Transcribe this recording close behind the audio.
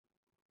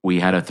we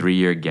had a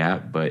 3-year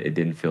gap, but it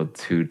didn't feel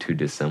too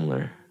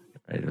dissimilar.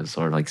 Right? It was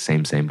sort of like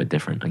same, but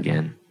different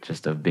again.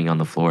 Just of being on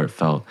the floor, I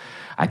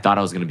thought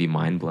I was going to be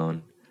mind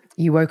blown.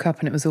 You woke up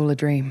and it was all a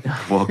dream.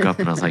 I woke up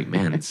and I was like,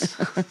 man, it's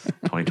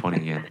 2020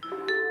 again.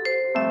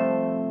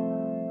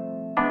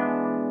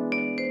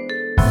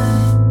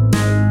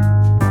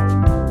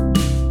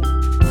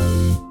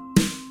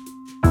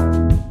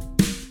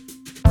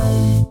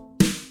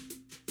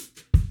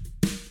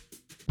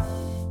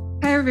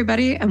 Hi,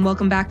 everybody, and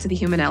welcome back to The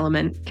Human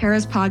Element,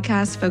 Carat's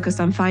podcast focused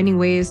on finding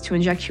ways to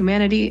inject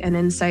humanity and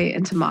insight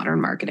into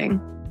modern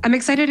marketing. I'm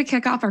excited to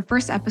kick off our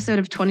first episode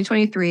of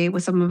 2023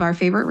 with some of our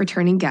favorite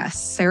returning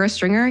guests, Sarah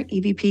Stringer,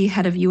 EVP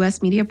Head of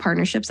U.S. Media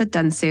Partnerships at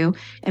dentsu,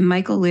 and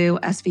Michael Liu,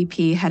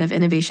 SVP Head of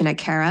Innovation at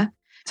Carat,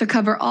 to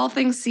cover all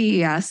things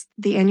CES,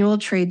 the annual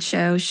trade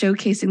show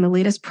showcasing the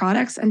latest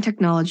products and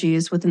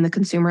technologies within the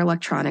consumer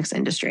electronics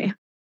industry.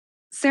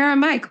 Sarah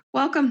and Mike,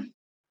 welcome.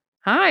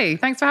 Hi,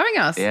 thanks for having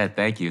us. Yeah,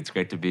 thank you. It's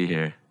great to be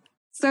here.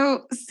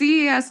 So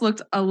CES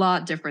looked a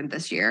lot different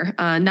this year,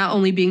 not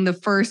only being the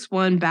first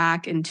one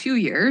back in 2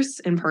 years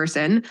in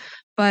person,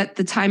 but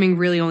the timing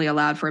really only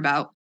allowed for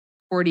about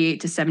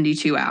 48 to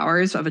 72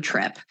 hours of a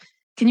trip.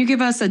 Can you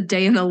give us a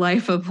day in the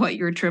life of what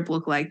your trip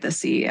looked like this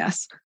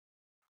CES?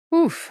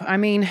 Oof, I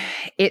mean,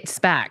 it's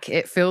back.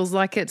 It feels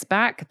like it's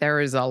back.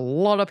 There is a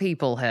lot of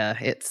people here.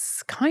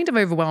 It's kind of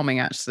overwhelming,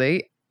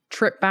 actually.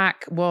 Trip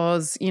back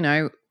was,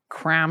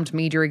 crammed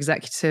media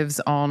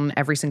executives on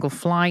every single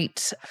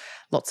flight,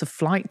 lots of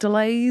flight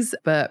delays,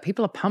 but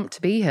people are pumped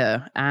to be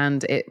here.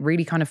 And it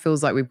really kind of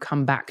feels like we've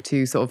come back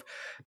to sort of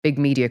big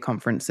media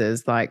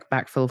conferences, like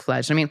back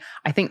full-fledged. I mean,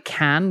 I think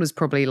Cannes was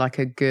probably like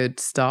a good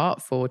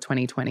start for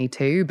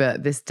 2022,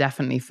 but this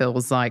definitely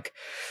feels like,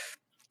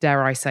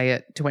 dare I say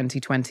it,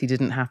 2020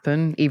 didn't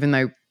happen, even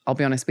though I'll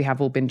be honest, we have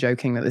all been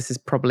joking that this is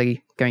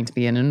probably going to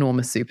be an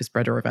enormous super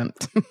spreader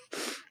event.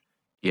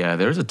 Yeah,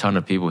 there's a ton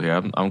of people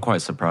here. I'm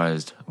quite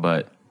surprised,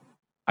 but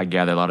I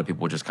gather a lot of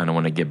people just kind of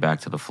want to get back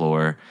to the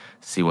floor,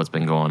 see what's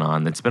been going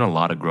on. It's been a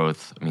lot of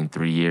growth. I mean,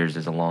 3 years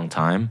is a long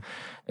time.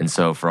 And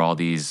so for all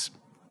these,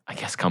 I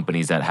guess,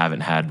 companies that haven't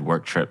had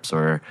work trips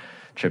or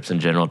trips in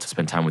general to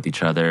spend time with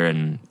each other,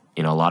 and,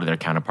 a lot of their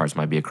counterparts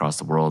might be across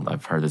the world.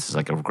 I've heard this is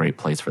like a great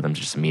place for them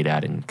to just meet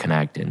at and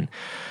connect and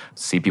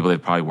see people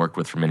they've probably worked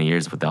with for many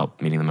years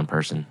without meeting them in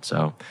person.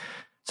 So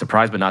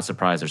surprised but not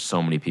surprised. There's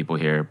so many people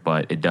here,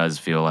 but it does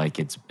feel like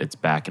it's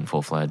back in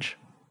full-fledged.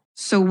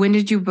 So when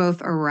did you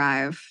both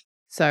arrive?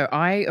 So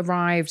I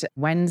arrived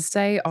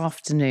Wednesday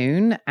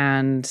afternoon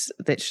and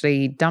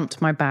literally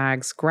dumped my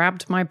bags,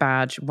 grabbed my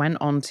badge, went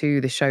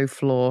onto the show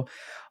floor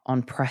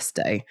on press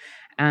day.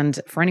 And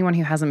for anyone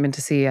who hasn't been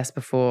to CES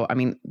before, I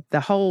mean, the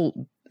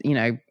whole,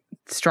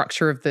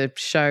 structure of the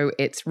show,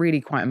 it's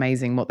really quite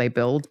amazing what they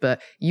build,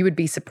 but you would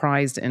be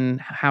surprised in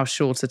how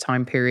short a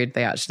time period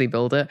they actually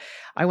build it.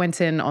 I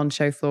went in on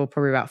show floor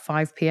probably about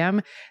 5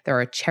 p.m. There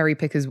are cherry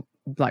pickers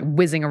like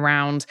whizzing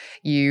around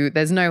you.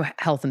 There's no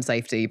health and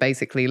safety.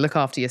 Basically, look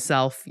after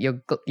yourself.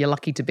 You're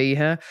lucky to be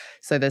here.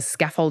 So there's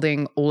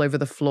scaffolding all over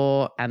the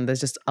floor, and there's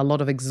just a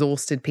lot of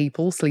exhausted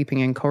people sleeping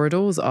in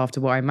corridors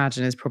after what I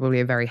imagine is probably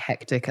a very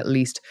hectic, at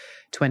least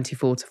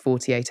 24 to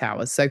 48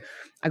 hours. So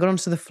I got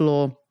onto the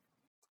floor,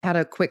 had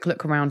a quick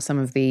look around some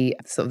of the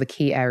sort of the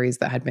key areas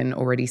that had been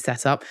already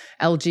set up.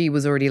 LG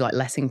was already like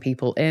letting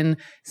people in.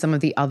 Some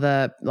of the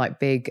other like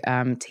big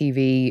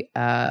TV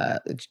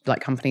like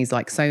companies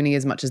like Sony,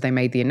 as much as they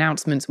made the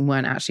announcements,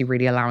 weren't actually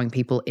really allowing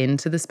people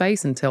into the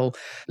space until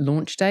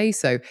launch day.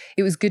 So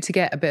it was good to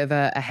get a bit of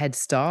a head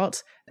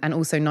start, and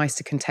also nice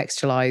to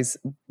contextualize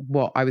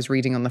what I was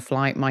reading on the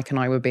flight. Mike and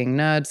I were being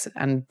nerds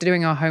and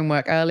doing our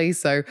homework early.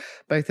 So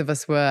both of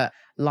us were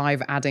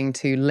live adding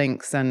to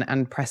links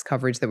and press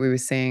coverage that we were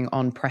seeing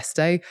on press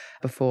day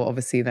before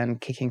obviously then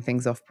kicking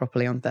things off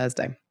properly on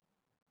Thursday.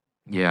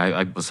 Yeah,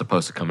 I was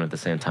supposed to come in at the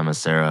same time as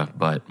Sarah,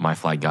 but my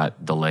flight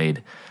got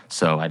delayed,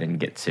 so I didn't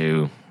get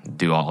to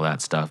do all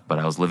that stuff. But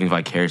I was living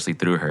vicariously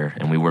through her,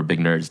 and we were big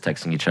nerds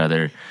texting each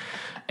other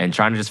and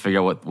trying to just figure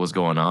out what was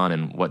going on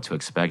and what to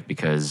expect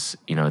because,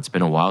 it's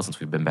been a while since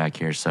we've been back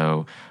here.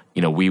 So,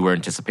 we were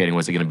anticipating,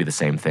 was it going to be the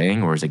same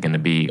thing or is it going to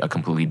be a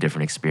completely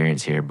different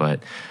experience here?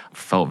 But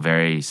felt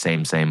very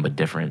same, but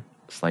different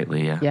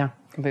slightly, yeah. Yeah,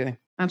 completely.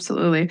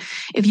 Absolutely.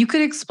 If you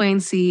could explain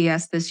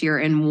CES this year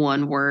in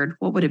one word,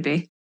 what would it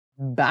be?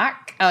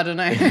 Back? I don't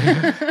know.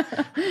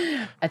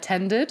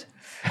 Attended?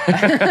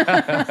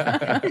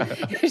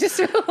 You just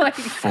feel like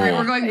Full.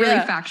 We're going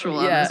really factual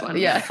on this one.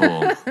 Yeah.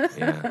 Full.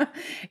 Yeah.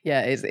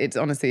 Yeah, it's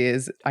honestly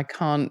is. I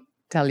can't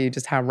tell you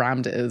just how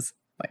rammed it is.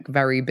 Like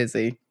very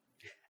busy.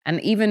 And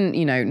even,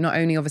 not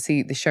only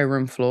obviously the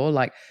showroom floor,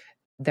 like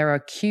there are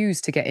queues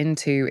to get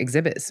into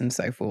exhibits and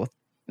so forth.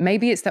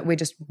 Maybe it's that we're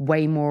just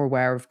way more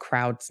aware of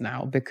crowds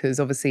now because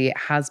obviously it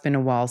has been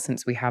a while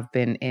since we have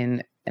been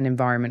in an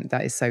environment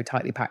that is so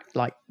tightly packed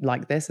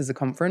like this as a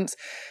conference.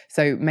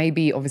 So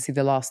maybe obviously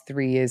the last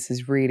 3 years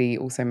has really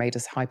also made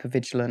us hyper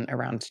vigilant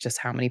around just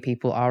how many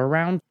people are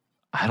around.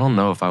 I don't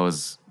know if I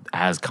was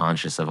as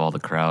conscious of all the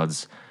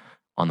crowds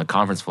on the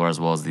conference floor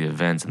as well as the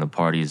events and the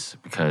parties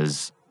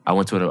because I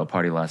went to a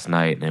party last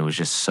night and it was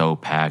just so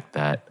packed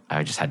that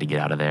I just had to get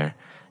out of there.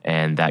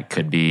 And that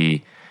could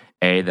be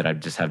A, that I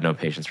just have no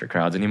patience for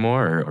crowds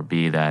anymore, or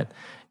B, that,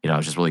 I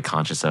was just really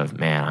conscious of,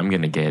 man, I'm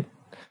going to get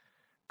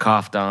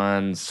coughed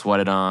on,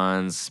 sweated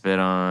on, spit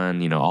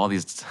on, all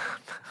these.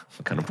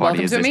 What kind of party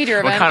Welcome is to a this? media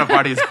What event. kind of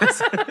party is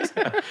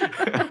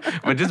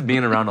this? But just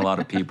being around a lot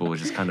of people was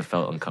just kind of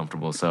felt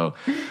uncomfortable. So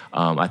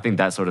I think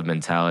that sort of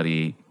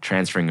mentality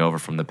transferring over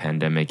from the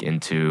pandemic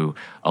into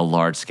a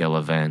large scale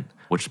event,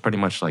 which is pretty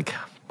much like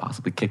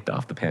possibly kicked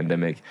off the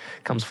pandemic,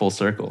 comes full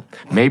circle.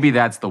 Maybe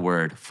that's the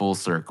word, full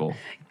circle.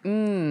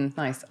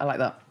 Nice. I like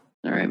that.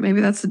 All right,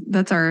 maybe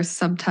that's our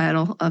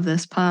subtitle of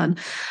this pod.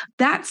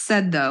 That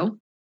said, though,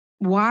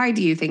 why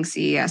do you think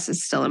CES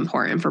is still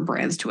important for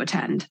brands to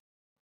attend?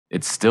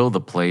 It's still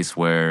the place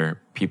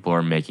where people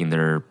are making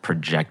their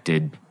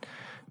projected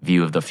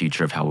view of the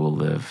future of how we'll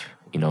live,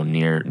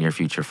 near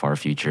future, far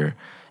future.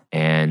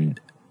 And,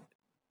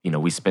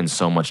 we spend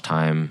so much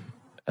time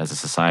as a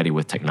society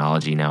with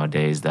technology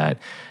nowadays that,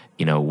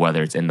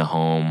 whether it's in the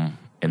home,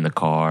 in the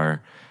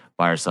car,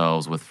 by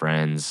ourselves, with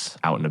friends,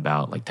 out and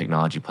about, like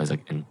technology plays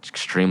like an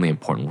extremely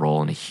important role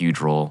and a huge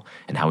role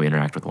in how we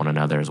interact with one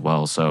another as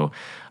well. So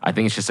I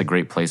think it's just a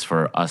great place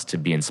for us to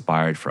be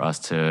inspired, for us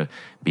to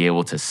be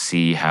able to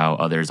see how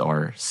others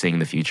are seeing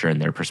the future in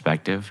their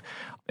perspective.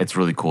 It's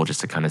really cool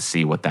just to kind of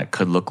see what that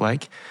could look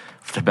like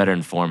to better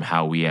inform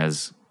how we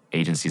as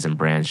agencies and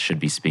brands should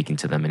be speaking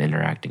to them and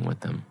interacting with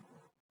them.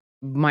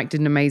 Mike did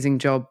an amazing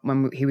job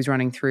when he was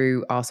running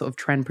through our sort of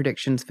trend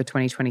predictions for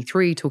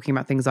 2023, talking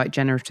about things like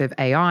generative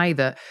AI,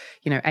 that,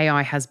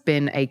 AI has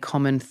been a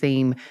common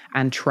theme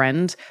and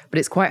trend, but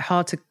it's quite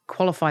hard to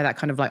qualify that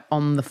kind of like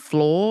on the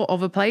floor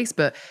of a place.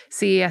 But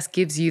CES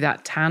gives you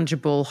that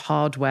tangible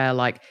hardware,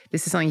 like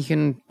this is something you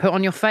can put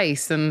on your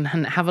face and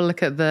have a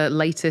look at the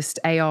latest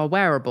AR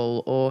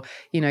wearable, or,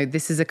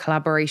 this is a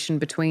collaboration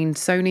between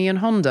Sony and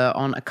Honda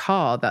on a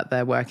car that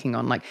they're working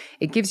on. Like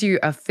it gives you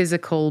a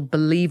physical,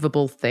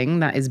 believable thing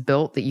that is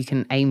built that you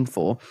can aim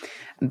for,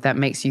 that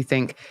makes you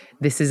think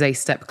this is a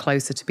step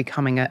closer to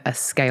becoming a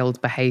scaled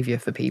behavior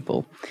for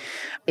people.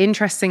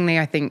 Interestingly,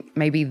 I think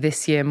maybe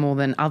this year more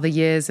than other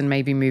years, and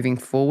maybe moving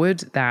forward,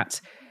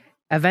 that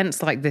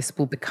events like this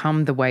will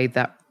become the way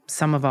that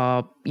some of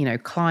our,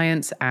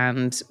 clients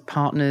and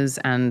partners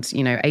and,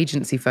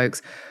 agency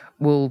folks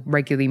will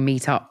regularly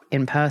meet up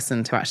in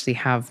person to actually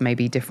have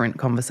maybe different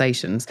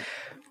conversations.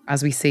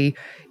 As we see,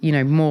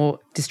 more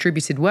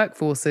distributed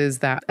workforces,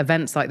 that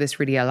events like this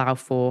really allow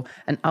for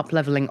an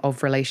up-leveling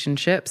of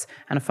relationships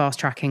and a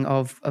fast-tracking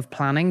of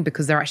planning,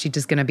 because they're actually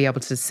just going to be able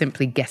to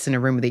simply get in a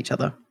room with each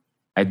other.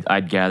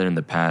 I'd gather in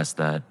the past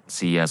that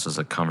CES was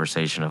a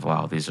conversation of,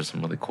 wow, these are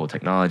some really cool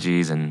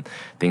technologies and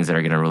things that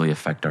are going to really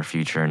affect our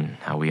future and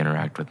how we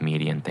interact with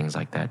media and things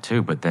like that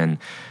too. But then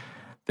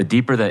the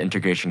deeper that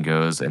integration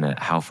goes and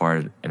how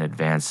far in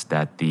advance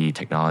that the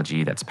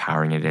technology that's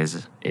powering it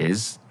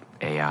is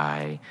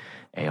AI,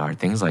 AR,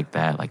 things like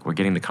that. Like we're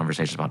getting to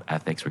conversations about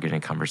ethics, we're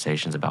getting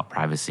conversations about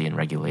privacy and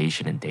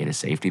regulation and data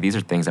safety. These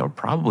are things that were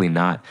probably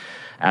not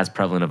as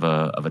prevalent of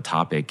a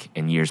topic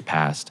in years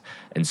past.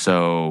 And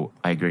so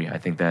I agree. I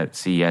think that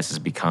CES has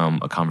become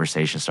a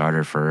conversation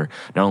starter for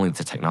not only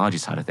the technology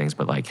side of things,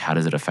 but like how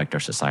does it affect our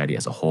society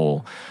as a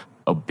whole?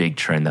 A big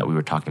trend that we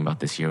were talking about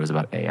this year was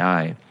about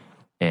AI.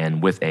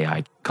 And with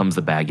AI comes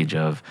the baggage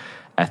of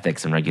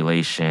ethics and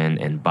regulation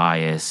and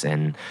bias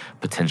and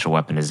potential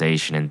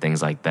weaponization and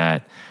things like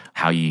that,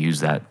 how you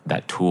use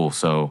that tool.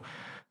 So,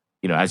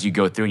 as you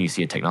go through and you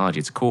see a technology,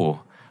 it's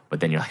cool, but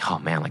then you're like, oh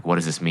man, like what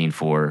does this mean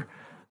for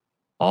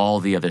all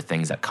the other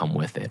things that come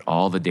with it,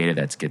 all the data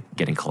that's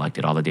getting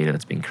collected, all the data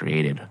that's being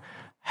created?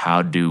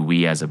 How do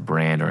we as a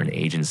brand or an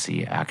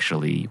agency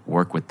actually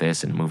work with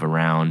this and move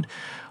around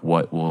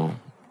what will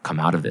come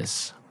out of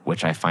this,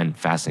 which I find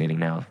fascinating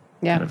now.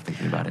 Yeah. Kind of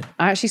thinking about it.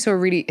 I actually saw a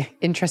really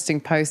interesting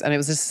post, and it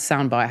was just a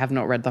soundbite. I have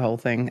not read the whole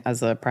thing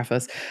as a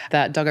preface,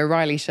 that Doug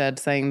O'Reilly shared,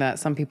 saying that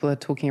some people are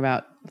talking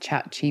about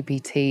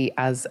ChatGPT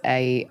as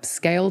a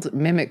scaled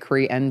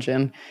mimicry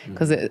engine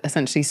because it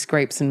essentially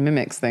scrapes and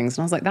mimics things.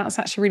 And I was like, that's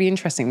actually really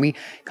interesting. We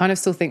kind of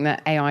still think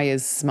that AI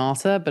is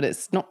smarter, but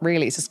it's not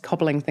really. It's just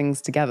cobbling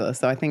things together.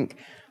 So I think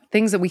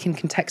things that we can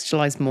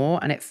contextualize more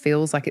and it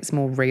feels like it's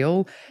more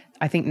real.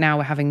 I think now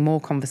we're having more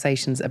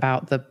conversations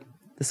about the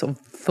sort of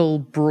full,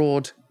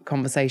 broad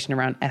conversation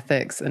around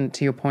ethics, and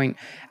to your point,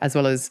 as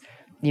well as,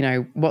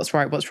 what's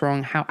right, what's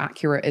wrong, how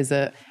accurate is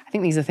it? I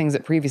think these are things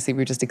that previously we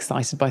were just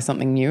excited by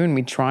something new and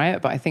we'd try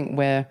it, but I think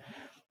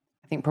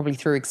probably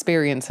through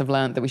experience have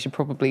learned that we should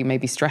probably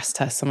maybe stress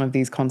test some of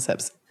these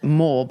concepts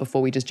more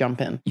before we just jump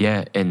in.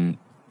 Yeah, and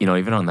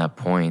even on that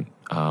point,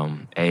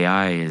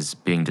 AI is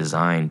being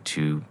designed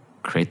to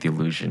create the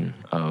illusion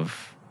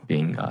of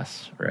being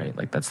us, right?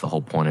 Like that's the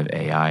whole point of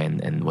AI,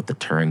 and what the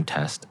Turing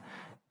test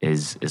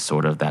is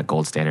sort of that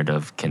gold standard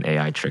of, can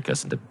AI trick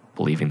us into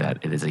believing that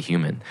it is a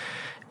human?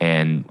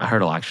 And I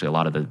heard actually a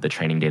lot of the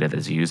training data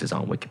that's used is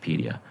on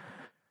Wikipedia.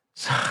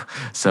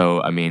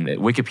 So I mean,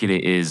 Wikipedia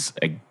is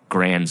a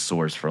grand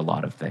source for a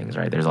lot of things,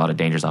 right? There's a lot of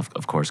dangers,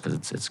 of course,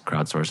 because it's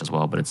crowdsourced as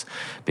well, but it's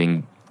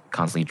being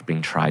constantly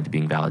being tried to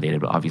being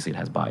validated, but obviously it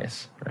has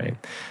bias, right?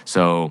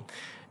 So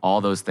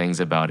all those things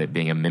about it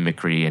being a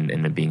mimicry and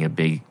it being a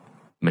big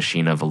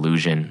machine of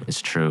illusion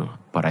is true.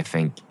 But I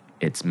think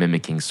it's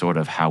mimicking sort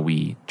of how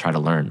we try to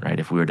learn, right?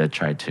 If we were to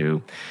try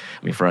to,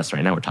 I mean, for us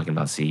right now, we're talking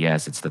about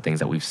CES. It's the things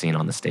that we've seen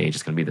on the stage.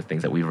 It's going to be the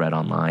things that we've read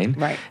online.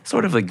 Right.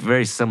 Sort of like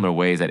very similar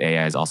ways that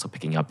AI is also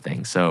picking up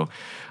things. So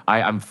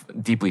I'm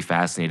deeply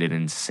fascinated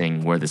in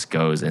seeing where this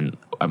goes. And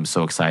I'm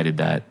so excited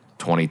that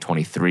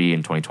 2023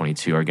 and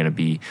 2022 are going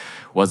to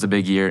was a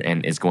big year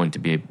and is going to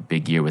be a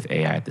big year with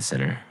AI at the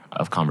center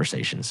of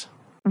conversations.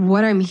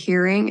 What I'm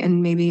hearing,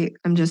 and maybe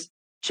I'm just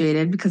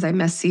jaded because I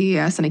miss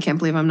CES and I can't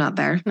believe I'm not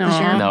there this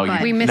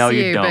year. We miss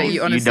you, but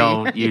you honestly...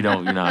 You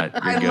don't, you're not.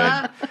 You're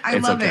good. I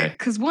love it.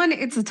 Because one,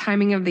 it's the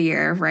timing of the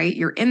year, right?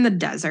 You're in the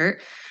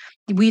desert.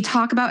 We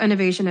talk about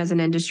innovation as an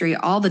industry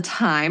all the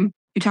time.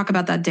 You talk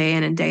about that day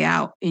in and day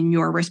out in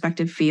your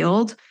respective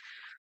field.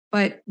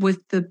 But with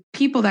the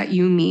people that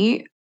you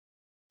meet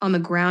on the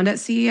ground at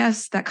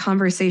CES, that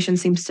conversation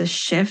seems to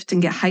shift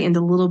and get heightened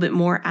a little bit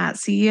more at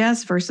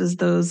CES versus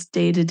those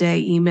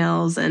day-to-day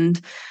emails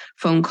and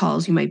phone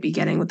calls you might be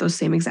getting with those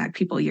same exact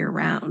people year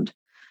round.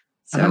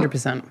 So,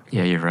 100%.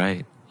 Yeah, you're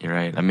right. You're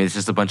right. I mean, it's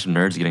just a bunch of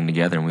nerds getting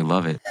together and we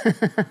love it.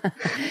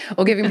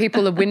 Or giving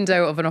people a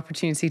window of an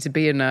opportunity to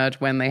be a nerd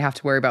when they have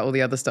to worry about all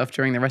the other stuff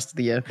during the rest of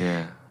the year.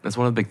 Yeah. That's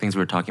one of the big things we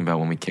were talking about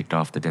when we kicked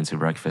off the dentsu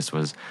breakfast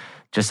was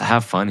just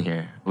have fun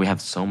here. We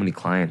have so many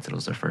clients. It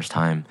was their first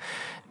time.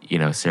 You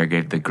know, Sarah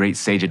gave the great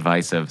sage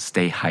advice of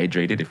stay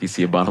hydrated. If you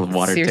see a bottle of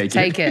water,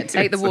 take it.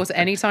 Take the water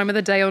any time of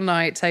the day or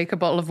night. Take a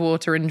bottle of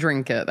water and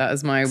drink it. That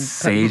is my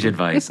sage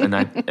advice. And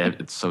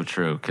it's so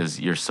true because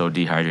you're so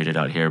dehydrated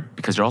out here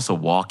because you're also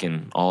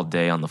walking all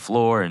day on the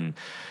floor and,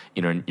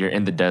 you know, you're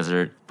in the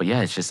desert. But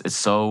yeah, it's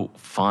so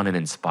fun and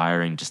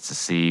inspiring just to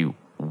see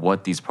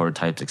what these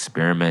prototypes,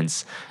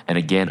 experiments, and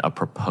again, a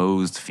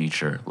proposed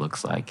future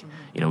looks like.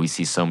 You know, we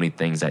see so many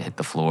things that hit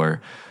the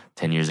floor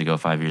 10 years ago,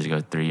 5 years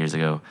ago, 3 years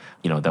ago,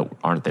 you know, that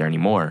aren't there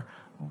anymore.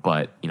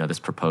 But, you know, this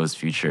proposed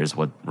future is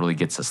what really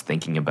gets us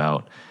thinking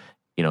about,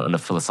 you know, in a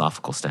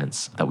philosophical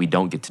sense, that we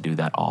don't get to do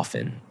that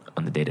often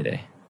on the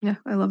day-to-day. Yeah,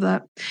 I love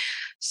that.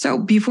 So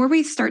before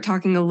we start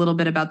talking a little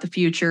bit about the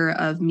future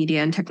of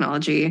media and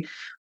technology,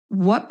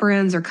 what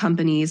brands or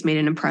companies made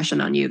an impression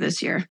on you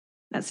this year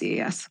at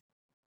CES?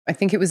 I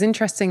think it was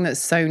interesting that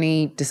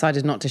Sony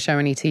decided not to show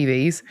any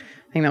TVs.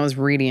 I think that was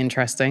really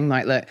interesting.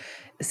 Like, look,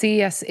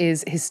 CES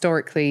is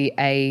historically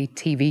a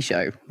TV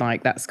show.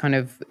 Like, that's kind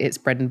of its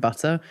bread and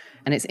butter.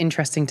 And it's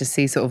interesting to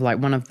see sort of like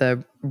one of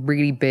the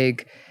really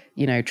big,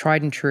 you know,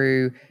 tried and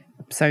true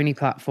Sony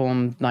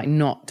platform, like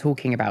not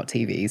talking about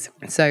TVs.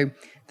 So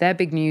their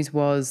big news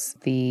was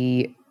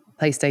the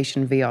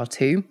PlayStation VR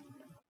 2.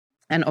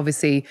 And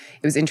obviously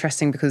it was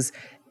interesting because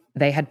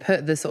they had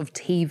put the sort of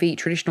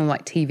traditional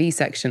like TV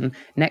section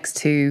next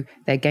to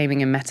their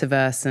gaming and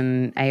metaverse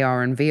and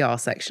AR and VR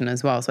section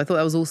as well. So I thought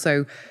that was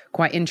also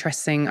quite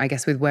interesting, I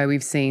guess, with where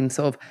we've seen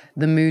sort of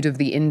the mood of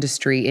the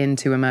industry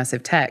into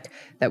immersive tech,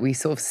 that we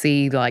sort of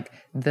see like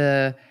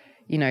the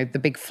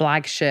big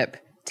flagship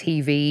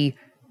TV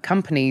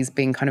companies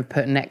being kind of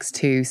put next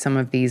to some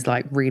of these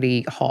like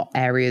really hot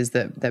areas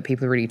that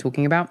people are really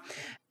talking about.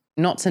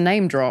 Not to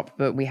name drop,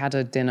 but we had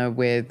a dinner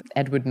with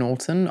Edward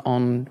Norton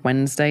on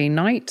Wednesday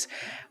night,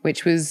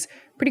 which was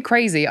pretty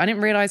crazy. I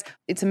didn't realize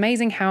it's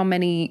amazing how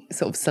many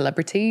sort of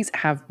celebrities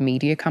have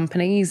media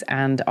companies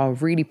and are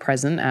really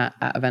present at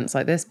events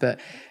like this. But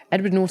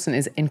Edward Norton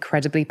is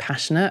incredibly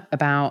passionate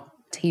about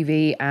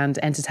TV and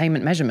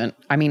entertainment measurement.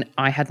 I mean,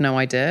 I had no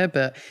idea,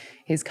 but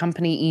his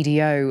company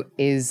EDO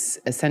is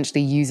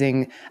essentially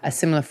using a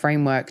similar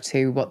framework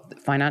to what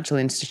financial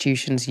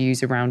institutions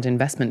use around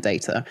investment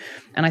data.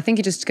 And I think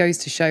it just goes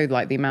to show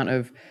like the amount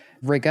of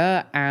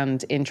rigor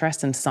and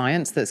interest and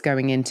science that's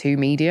going into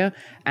media.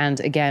 And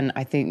again,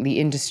 I think the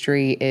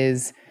industry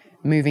is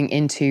moving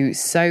into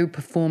so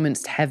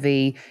performance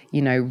heavy,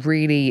 you know,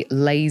 really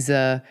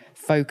laser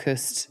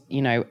focused,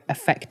 you know,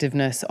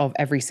 effectiveness of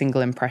every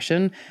single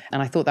impression.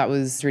 And I thought that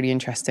was really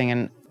interesting.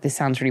 And this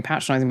sounds really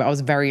patronizing, but I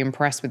was very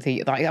impressed with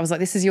I was like,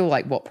 this is your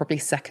like, what, probably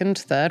second,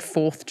 third,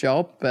 fourth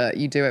job, but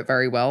you do it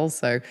very well.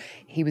 So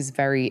he was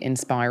very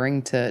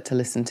inspiring to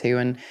listen to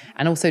and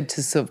also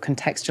to sort of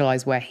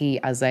contextualize where he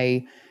as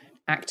a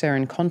actor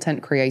and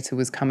content creator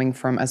was coming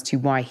from as to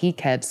why he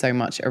cared so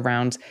much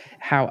around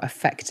how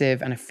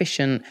effective and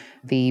efficient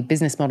the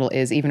business model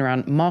is, even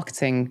around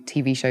marketing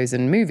TV shows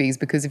and movies.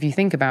 Because if you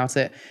think about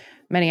it,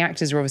 many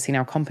actors are obviously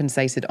now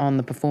compensated on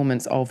the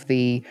performance of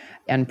the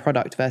end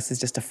product versus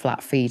just a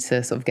flat fee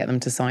to sort of get them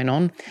to sign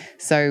on.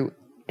 So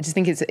I just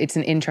think it's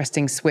an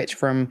interesting switch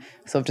from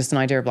sort of just an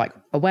idea of like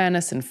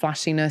awareness and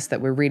flashiness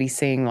that we're really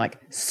seeing like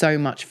so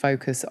much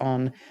focus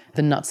on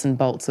the nuts and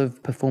bolts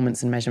of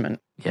performance and measurement.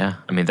 Yeah,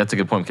 I mean, that's a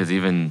good point because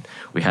even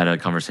we had a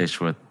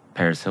conversation with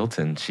Paris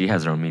Hilton. She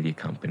has her own media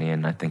company,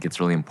 and I think it's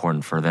really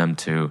important for them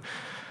to,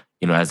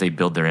 you know, as they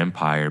build their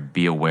empire,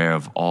 be aware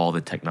of all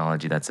the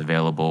technology that's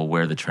available,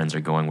 where the trends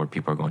are going, where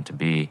people are going to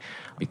be,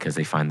 because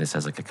they find this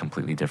as like a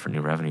completely different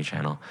new revenue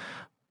channel.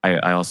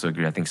 I also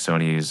agree. I think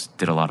Sony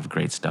did a lot of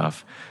great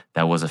stuff.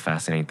 That was a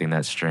fascinating thing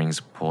that Strings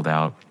pulled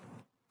out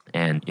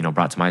and,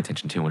 brought to my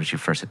attention too when she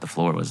first hit the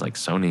floor. It was like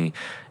Sony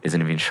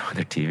isn't even showing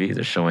their TVs.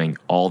 They're showing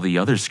all the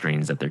other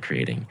screens that they're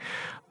creating,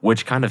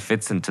 which kind of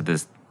fits into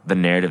the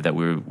narrative that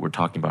we're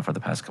talking about for the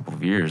past couple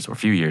of years or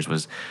few years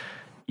was,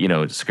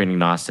 screen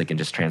agnostic and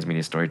just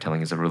transmedia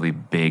storytelling is a really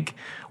big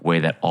way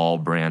that all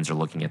brands are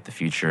looking at the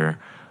future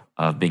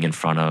of being in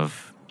front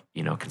of,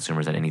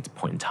 consumers at any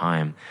point in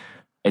time.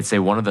 I'd say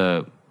one of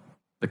the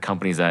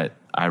companies that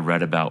I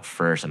read about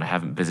first, and I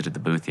haven't visited the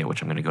booth yet,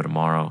 which I'm going to go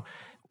tomorrow,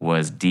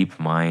 was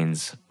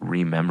DeepMind's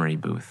Rememory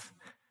booth.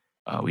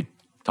 We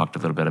talked a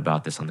little bit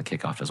about this on the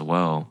kickoff as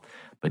well,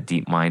 but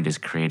DeepMind is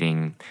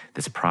creating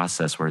this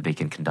process where they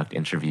can conduct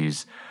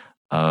interviews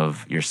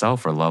of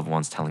yourself or loved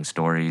ones telling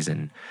stories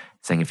and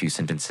saying a few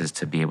sentences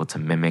to be able to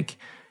mimic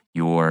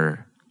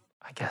your,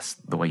 I guess,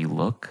 the way you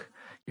look,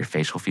 your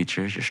facial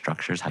features, your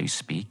structures, how you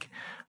speak,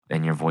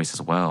 and your voice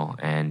as well,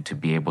 and to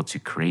be able to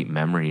create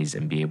memories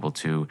and be able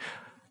to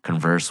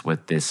converse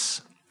with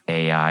this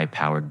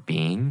AI-powered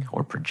being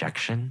or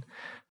projection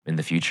in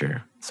the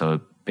future. So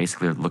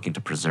basically they're looking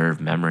to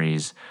preserve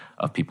memories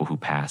of people who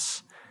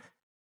pass.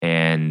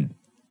 And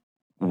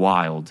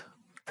wild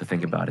to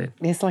think about it.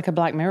 It's like a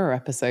Black Mirror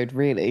episode,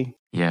 really.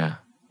 Yeah,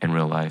 in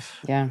real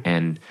life. Yeah.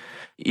 And,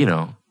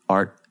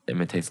 art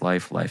imitates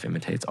life, life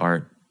imitates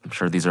art. I'm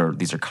sure these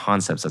are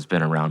concepts that's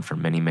been around for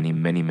many, many,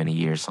 many, many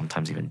years,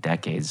 sometimes even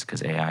decades,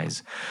 because AI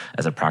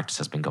as a practice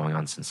has been going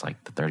on since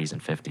like the 30s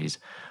and 50s.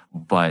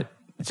 But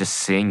just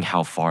seeing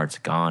how far it's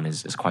gone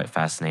is quite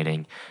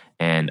fascinating.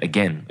 And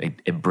again,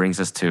 it brings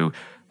us to,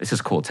 this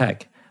is cool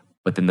tech,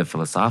 but then the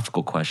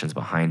philosophical questions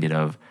behind it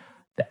of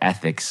the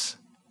ethics.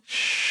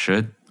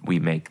 Should we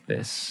make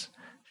this?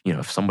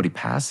 If somebody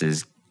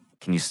passes,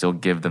 can you still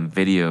give them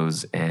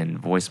videos and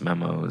voice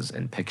memos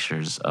and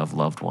pictures of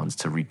loved ones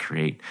to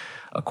recreate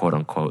a quote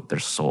unquote their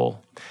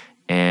soul?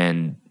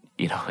 And,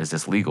 is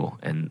this legal?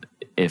 And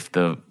if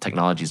the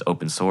technology is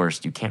open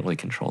source, you can't really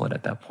control it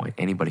at that point.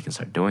 Anybody can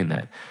start doing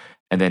that.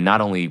 And then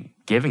not only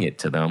giving it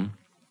to them,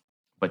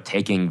 but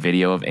taking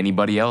video of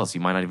anybody else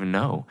you might not even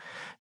know,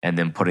 and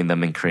then putting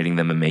them and creating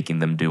them and making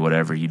them do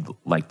whatever you'd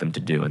like them to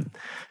do. And,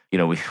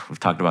 we've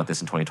talked about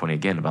this in 2020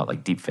 again, about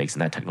like deep fakes,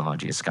 and that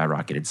technology has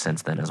skyrocketed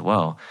since then as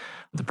well.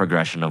 The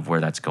progression of where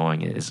that's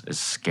going is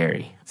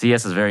scary.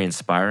 CES is very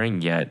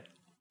inspiring, yet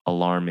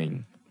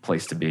alarming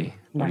place to be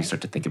when you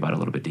start to think about it a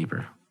little bit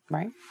deeper.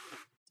 Right.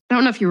 I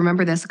don't know if you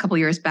remember this a couple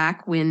years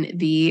back when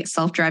the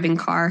self-driving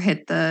car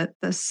hit the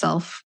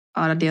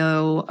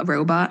self-audio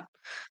robot.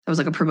 That was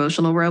like a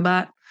promotional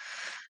robot.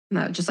 And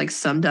that just like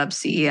summed up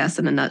CES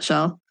in a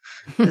nutshell.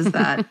 Is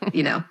that,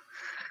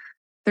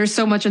 there's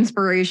so much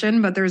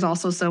inspiration, but there's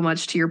also so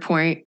much, to your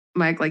point,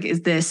 Mike, like,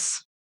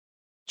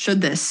 should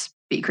this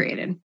be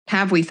created?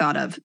 Have we thought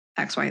of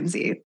X, Y, and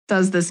Z?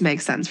 Does this make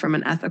sense from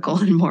an ethical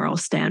and moral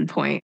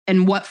standpoint?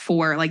 And what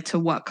for, like, to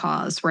what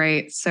cause,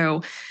 right?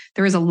 So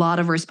there is a lot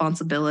of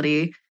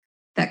responsibility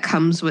that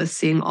comes with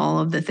seeing all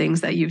of the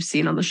things that you've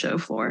seen on the show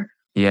floor.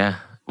 Yeah.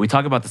 We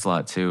talk about this a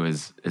lot too,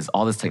 is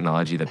all this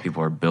technology that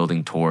people are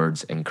building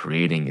towards and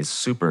creating is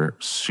super,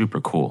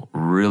 super cool,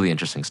 really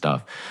interesting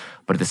stuff.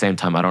 But at the same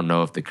time, I don't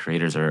know if the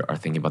creators are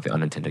thinking about the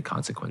unintended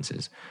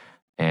consequences.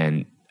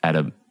 And at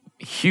a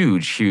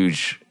huge,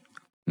 huge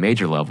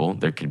major level,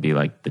 there could be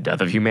like the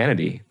death of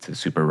humanity to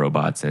super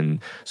robots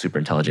and super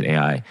intelligent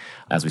AI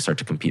as we start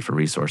to compete for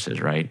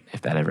resources, right?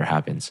 If that ever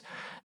happens.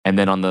 And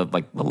then on the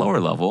lower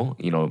level,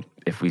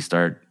 if we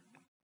start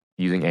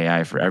using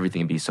AI for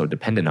everything and be so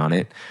dependent on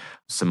it,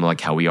 similar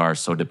like how we are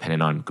so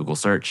dependent on Google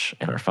search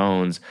and our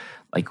phones,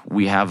 like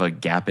we have a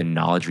gap in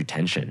knowledge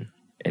retention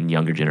in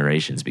younger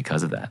generations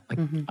because of that. Like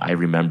I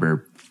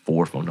remember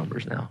 4 phone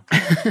numbers now,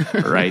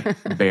 right?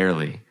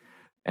 Barely.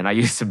 And I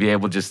used to be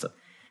able to just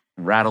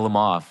rattle them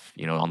off,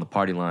 on the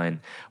party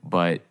line,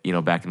 but,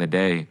 back in the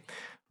day.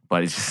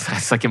 But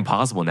it's like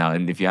impossible now.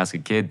 And if you ask a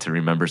kid to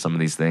remember some of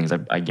these things,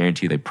 I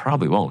guarantee you they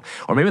probably won't.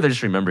 Or maybe they're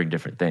just remembering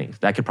different things.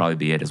 That could probably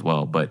be it as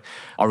well. But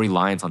our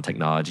reliance on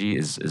technology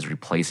is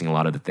replacing a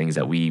lot of the things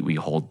that we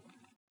hold,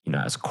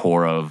 as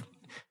core of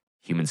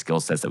human skill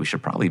sets that we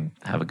should probably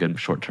have a good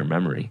short-term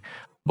memory.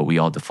 But we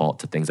all default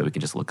to things that we can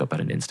just look up at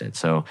an instant.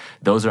 So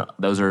those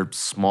are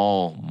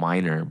small,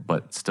 minor,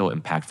 but still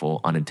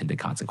impactful unintended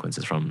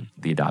consequences from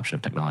the adoption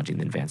of technology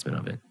and the advancement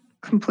of it.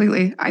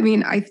 Completely. I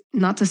mean,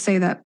 not to say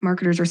that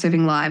marketers are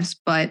saving lives,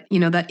 but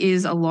that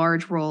is a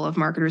large role of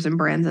marketers and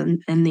brands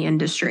in the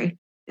industry,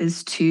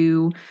 is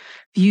to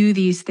view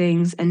these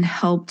things and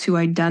help to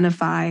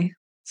identify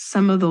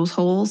some of those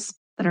holes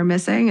that are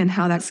missing and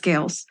how that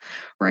scales,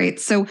 right?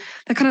 So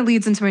that kind of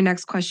leads into my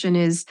next question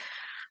is,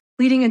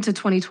 leading into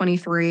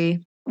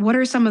 2023, what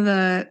are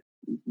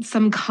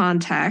some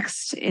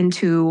context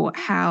into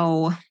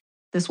how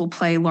this will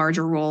play a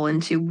larger role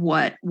into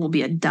what will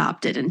be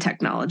adopted in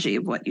technology,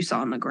 what you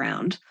saw on the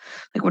ground?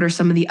 Like, what are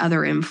some of the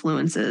other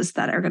influences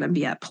that are going to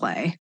be at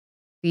play?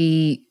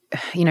 The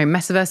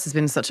metaverse has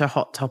been such a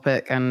hot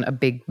topic and a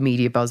big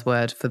media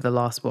buzzword for the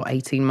last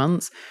 18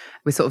 months.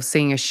 We're sort of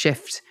seeing a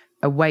shift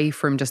away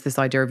from just this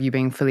idea of you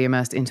being fully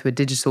immersed into a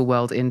digital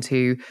world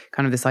into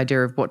kind of this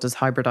idea of what does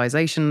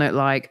hybridization look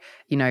like,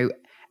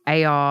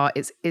 AR.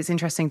 It's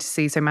interesting to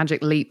see. So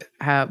Magic Leap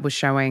was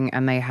showing,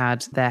 and they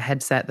had their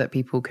headset that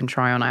people can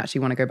try on. I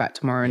actually want to go back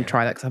tomorrow and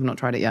try that because I've not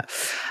tried it yet.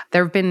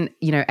 There have been,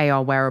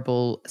 AR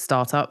wearable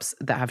startups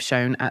that have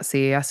shown at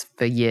CES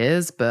for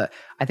years, but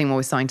I think what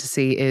we're starting to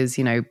see is,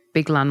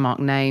 big landmark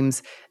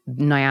names,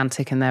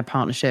 Niantic and their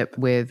partnership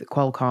with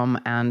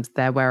Qualcomm and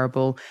their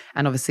wearable.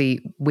 And obviously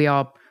we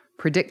are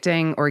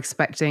predicting or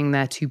expecting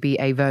there to be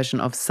a version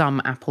of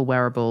some Apple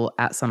wearable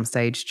at some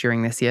stage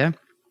during this year.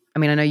 I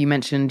mean, I know you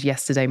mentioned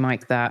yesterday,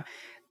 Mike, that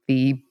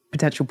the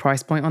potential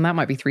price point on that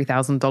might be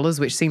 $3,000,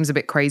 which seems a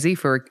bit crazy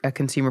for a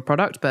consumer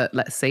product, but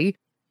let's see.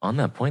 On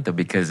that point, though,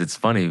 because it's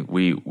funny,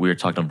 we were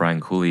talking to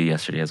Brian Cooley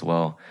yesterday as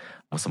well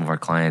with some of our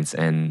clients,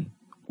 and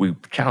we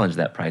challenged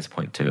that price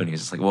point too. And he's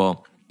just like,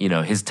 well,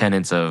 his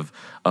tenets of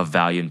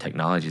value and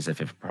technology is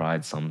if it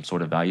provides some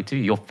sort of value to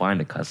you, you'll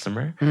find a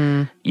customer.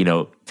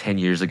 10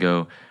 years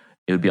ago,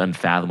 it would be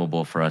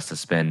unfathomable for us to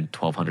spend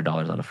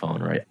 $1,200 on a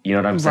phone, right? You know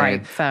what I'm saying?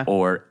 Right, fair.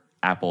 Or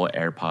Apple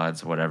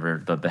AirPods,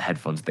 whatever, the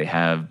headphones they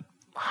have,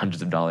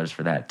 hundreds of dollars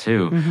for that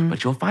too.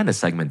 But you'll find a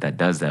segment that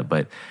does that.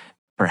 But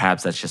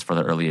perhaps that's just for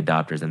the early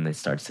adopters, and it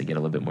starts to get a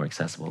little bit more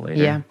accessible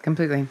later. Yeah,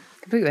 completely.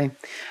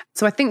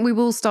 So I think we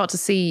will start to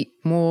see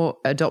more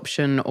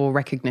adoption or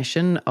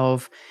recognition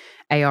of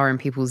AR in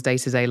people's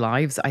day-to-day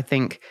lives. I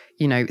think,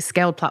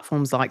 scaled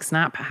platforms like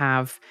Snap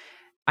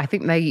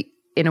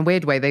in a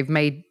weird way, they've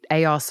made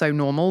AR so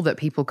normal that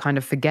people kind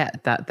of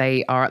forget that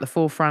they are at the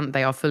forefront,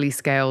 they are fully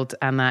scaled,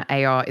 and that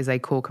AR is a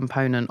core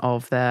component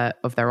of their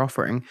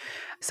offering.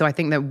 So I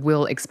think that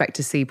we'll expect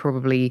to see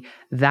probably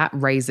that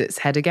raise its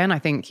head again. I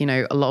think,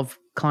 a lot of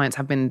clients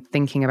have been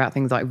thinking about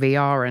things like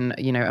VR and,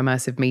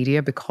 immersive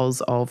media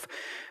because of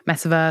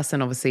metaverse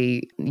and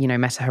obviously,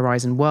 Meta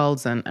Horizon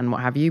worlds and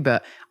what have you.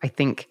 But I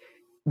think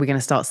we're going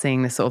to start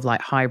seeing this sort of like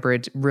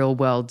hybrid real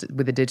world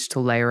with a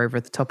digital layer over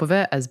the top of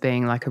it as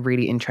being like a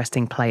really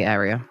interesting play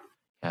area.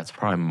 Yeah, that's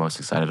probably I'm most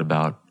excited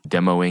about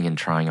demoing and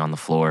trying on the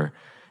floor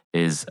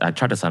is I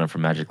tried to sign up for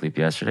Magic Leap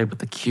yesterday, but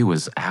the queue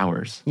was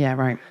hours. Yeah,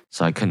 right.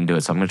 So I couldn't do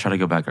it. So I'm going to try to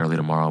go back early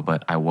tomorrow,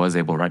 but I was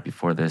able right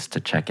before this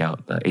to check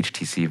out the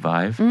HTC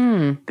Vive.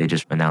 They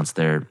just announced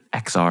their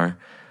XR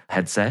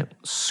headset,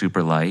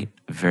 super light,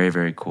 very,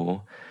 very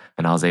cool.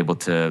 And I was able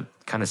to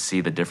kind of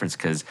see the difference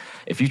because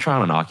if you try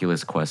on an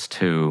Oculus Quest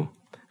 2,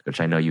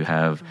 which I know you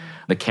have,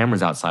 the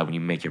camera's outside when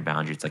you make your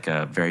boundary. It's like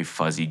a very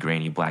fuzzy,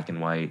 grainy, black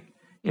and white,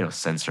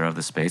 sensor of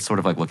the space, sort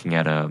of like looking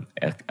at a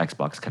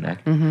Xbox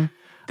Kinect.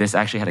 This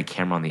actually had a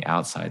camera on the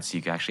outside, so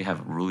you can actually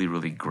have really,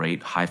 really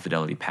great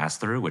high-fidelity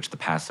pass-through, which the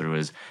pass-through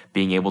is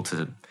being able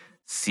to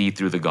see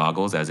through the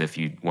goggles as if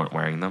you weren't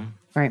wearing them.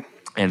 Right.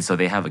 And so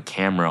they have a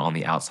camera on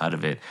the outside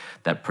of it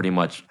that pretty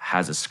much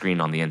has a screen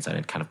on the inside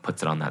and kind of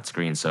puts it on that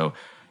screen. So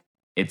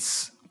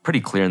it's pretty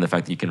clear in the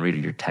fact that you can read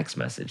your text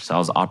message. So I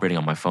was operating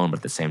on my phone, but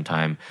at the same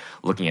time,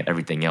 looking at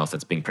everything else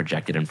that's being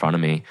projected in front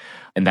of me.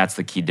 And that's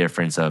the key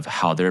difference of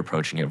how they're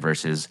approaching it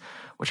versus,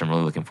 which I'm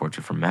really looking forward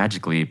to from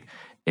Magic Leap,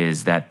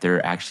 is that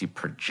they're actually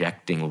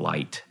projecting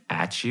light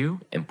at you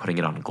and putting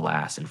it on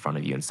glass in front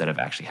of you instead of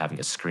actually having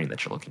a screen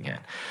that you're looking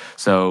at.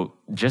 So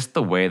just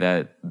the way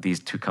that these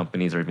two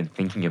companies are even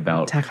thinking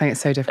about tackling it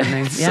so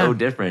differently. So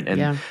different.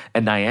 And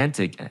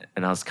Niantic,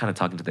 and I was kind of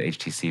talking to the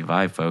HTC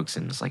Vive folks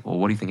and it's like, well,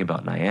 what do you think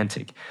about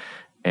Niantic?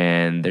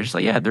 And they're just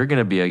like, yeah, they're going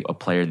to be a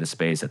player in the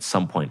space at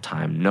some point in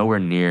time, nowhere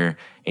near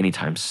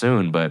anytime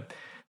soon, but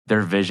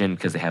their vision,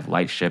 because they have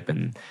Lightship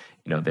and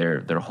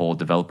their whole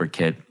developer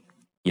kit,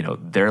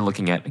 they're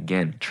looking at,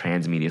 again,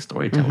 transmedia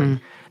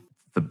storytelling.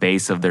 The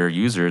base of their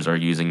users are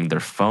using their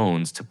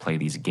phones to play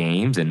these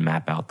games and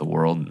map out the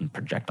world and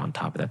project on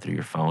top of that through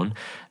your phone.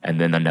 And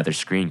then another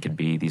screen could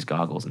be these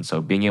goggles. And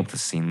so being able to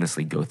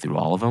seamlessly go through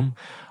all of them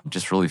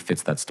just really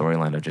fits that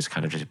storyline of just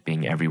kind of just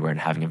being everywhere and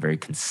having a very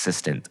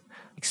consistent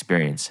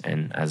experience.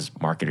 And as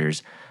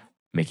marketers,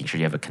 making sure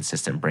you have a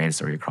consistent brand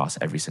story across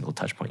every single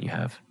touch point you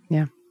have.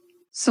 Yeah.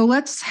 So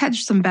let's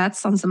hedge some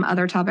bets on some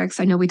other topics.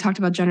 I know we talked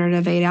about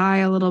generative AI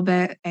a little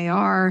bit,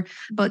 AR,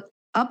 but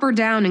up or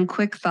down in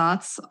quick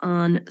thoughts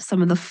on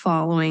some of the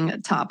following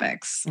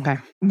topics. Okay.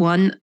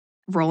 One,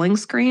 rolling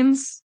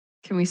screens.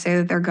 Can we say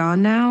that they're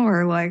gone now,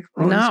 or like?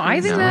 I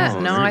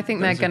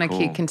think they're going to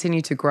cool.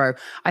 continue to grow.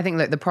 I think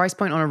that the price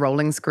point on a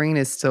rolling screen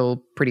is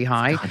still pretty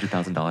high.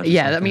 $100,000.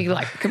 Yeah, I mean,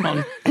 like, come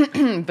on.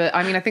 But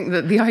I mean, I think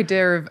that the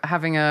idea of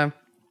having a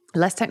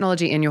less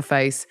technology in your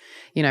face,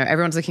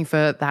 everyone's looking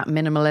for that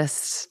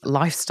minimalist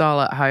lifestyle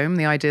at home.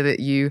 The idea that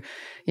you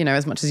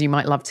as much as you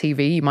might love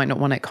TV, you might not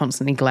want it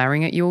constantly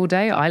glaring at you all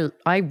day.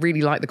 I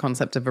really like the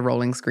concept of a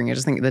rolling screen. I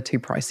just think they're too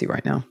pricey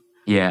right now.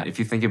 Yeah, if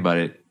you think about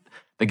it,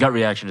 the gut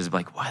reaction is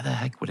like, why the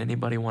heck would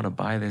anybody want to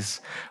buy this?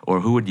 Or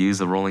who would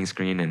use a rolling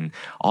screen and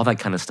all that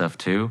kind of stuff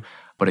too?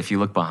 But if you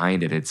look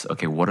behind it, it's,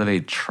 okay, what are they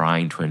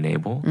trying to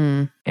enable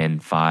in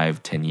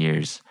 5-10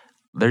 years?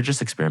 they're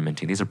just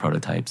experimenting. These are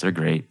prototypes. They're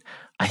great.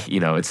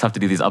 It's tough to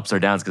do these ups or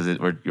downs because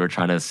you're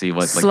trying to see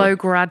what slow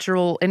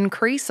gradual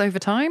increase over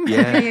time.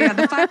 Yeah.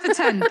 The 5 to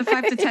 10, the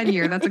 5 to 10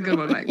 year. That's a good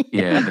one, Mike.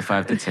 Yeah, the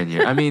 5 to 10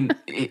 year. I mean,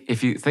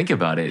 if you think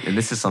about it, and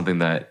this is something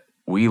that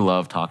we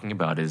love talking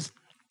about, is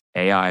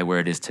AI where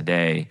it is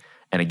today.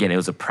 And again, it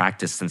was a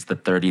practice since the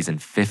 30s and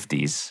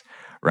 50s,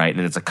 right?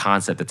 And it's a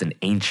concept that's an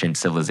ancient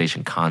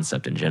civilization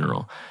concept in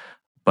general.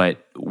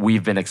 But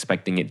we've been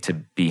expecting it to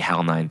be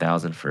HAL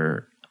 9000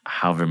 for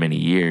however many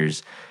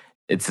years.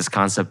 It's this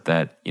concept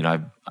that,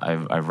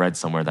 I've read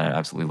somewhere that I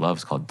absolutely love.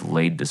 It's called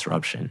delayed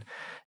disruption.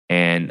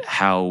 And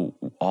how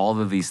all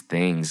of these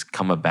things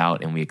come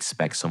about and we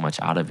expect so much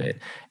out of it.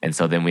 And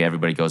so then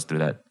everybody goes through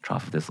that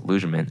trough of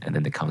disillusionment and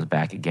then it comes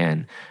back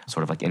again,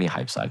 sort of like any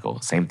hype cycle.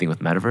 Same thing with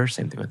metaverse,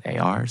 same thing with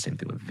AR, same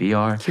thing with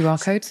VR.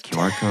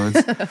 QR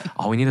codes.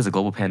 All we need is a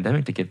global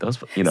pandemic to get those,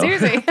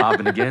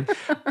 popping again.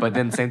 But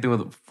then same thing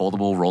with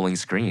foldable rolling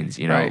screens.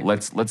 Right.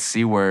 Let's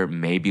see where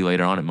maybe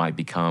later on it might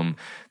become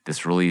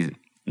this really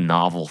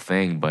novel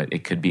thing, but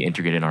it could be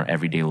integrated in our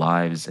everyday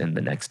lives in the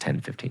next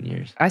 10, 15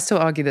 years. I still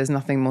argue there's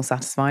nothing more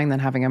satisfying than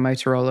having a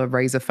Motorola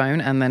Razr phone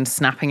and then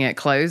snapping it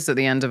closed at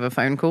the end of a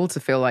phone call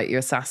to feel like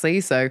you're sassy.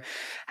 So,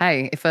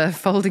 hey, if a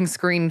folding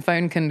screen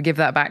phone can give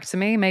that back to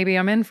me, maybe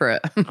I'm in for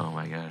it. Oh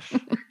my gosh.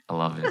 I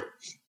love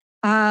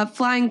it.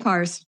 Flying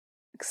cars.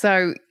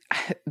 So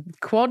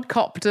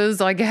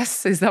quadcopters, I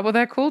guess, is that what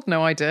they're called?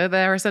 No idea.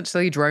 They're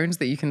essentially drones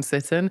that you can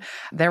sit in.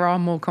 There are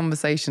more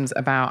conversations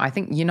about, I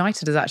think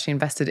United has actually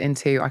invested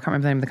into, I can't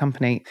remember the name of the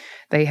company.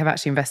 They have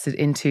actually invested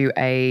into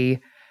a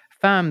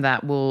firm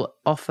that will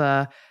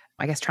offer,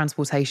 I guess,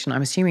 transportation,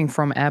 I'm assuming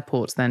from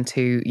airports then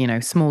to,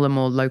 smaller,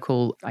 more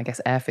local, I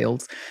guess,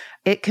 airfields.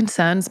 It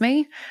concerns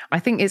me. I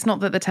think it's not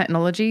that the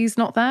technology is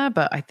not there,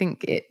 but I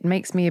think it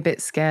makes me a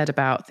bit scared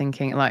about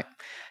thinking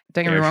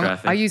don't get me wrong,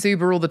 I use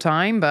Uber all the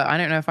time, but I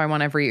don't know if I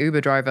want every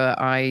Uber driver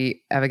I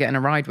ever get in a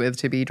ride with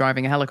to be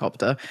driving a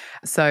helicopter.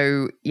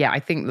 So yeah, I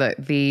think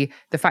that the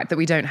fact that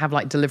we don't have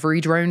delivery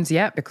drones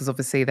yet, because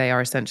obviously they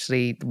are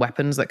essentially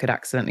weapons that could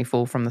accidentally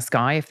fall from the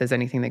sky if there's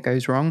anything that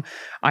goes wrong.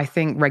 I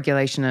think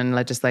regulation and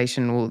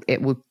legislation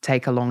will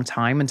take a long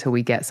time until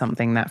we get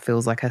something that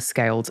feels like a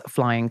scaled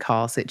flying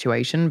car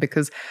situation,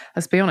 because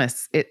let's be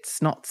honest,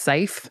 it's not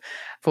safe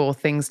for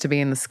things to be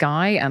in the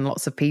sky and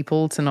lots of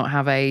people to not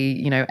have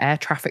a, air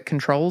traffic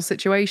control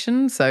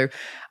situation. So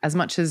as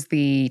much as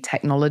the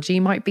technology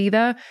might be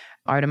there,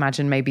 I would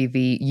imagine maybe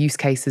the use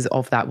cases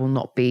of that will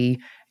not be,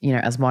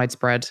 as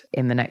widespread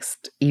in the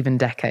next even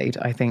decade,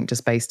 I think,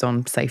 just based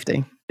on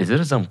safety. Is it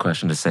a dumb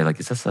question to say,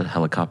 is this a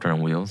helicopter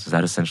on wheels? Is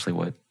that essentially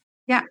what?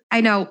 Yeah,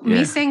 I know. Yeah.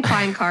 Me saying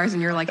flying cars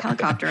and you're like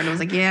helicopter. And I was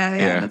like,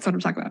 yeah, that's what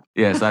I'm talking about.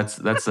 Yeah,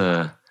 so that's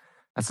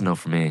a no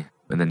for me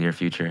in the near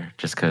future.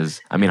 Just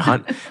because,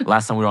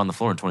 last time we were on the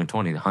floor in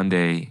 2020,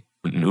 Hyundai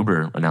and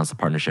Uber announced a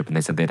partnership and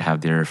they said they'd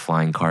have their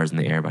flying cars in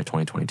the air by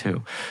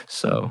 2022.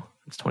 So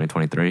it's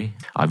 2023.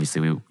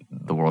 Obviously,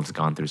 the world's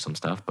gone through some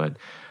stuff, but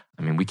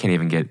we can't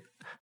even get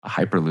a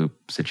Hyperloop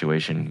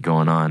situation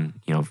going on,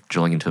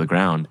 drilling into the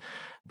ground.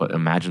 But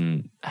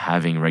imagine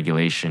having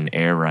regulation,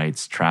 air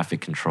rights,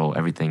 traffic control,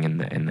 everything in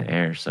the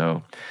air.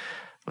 So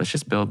let's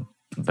just build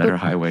better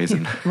highways.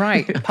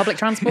 Right. Public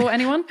transport,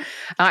 anyone?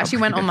 I actually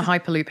went on the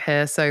Hyperloop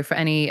here. So for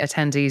any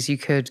attendees, you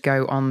could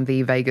go on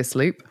the Vegas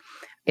Loop.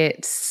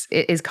 It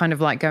is kind of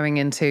like going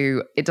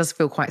into, it does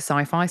feel quite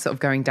sci-fi, sort of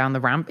going down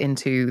the ramp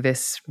into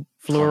this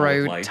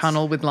fluoro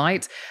tunnel with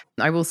light.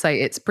 I will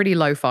say it's pretty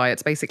lo-fi.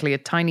 It's basically a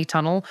tiny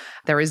tunnel.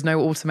 There is no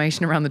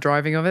automation around the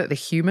driving of it. The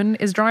human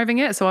is driving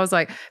it. So I was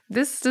like,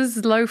 this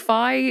is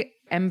lo-fi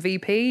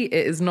MVP. It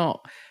is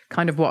not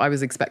kind of what I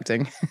was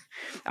expecting.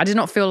 I did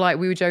not feel like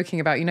we were joking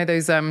about,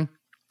 those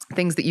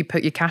things that you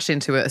put your cash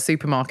into at a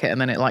supermarket and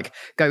then it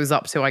goes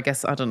up to, I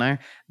guess, I don't know,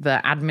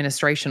 the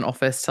administration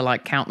office to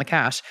count the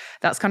cash.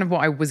 That's kind of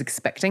what I was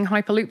expecting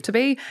Hyperloop to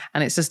be.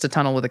 And it's just a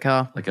tunnel with a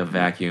car. Like a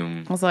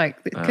vacuum. I was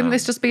like, couldn't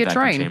this just be a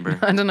train? Chamber.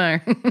 I don't know.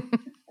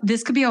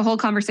 This could be a whole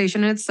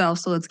conversation in itself.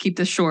 So let's keep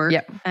this short.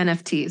 Yep.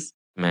 NFTs.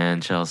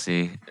 Man,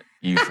 Chelsea,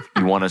 you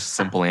want a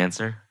simple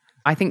answer?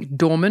 I think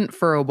dormant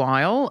for a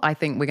while. I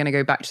think we're going to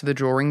go back to the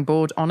drawing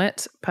board on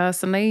it,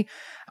 personally.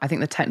 I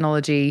think the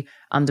technology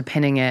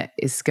underpinning it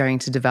is going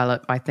to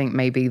develop. I think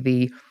maybe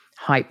the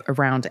hype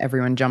around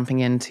everyone jumping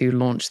in to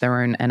launch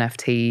their own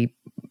NFT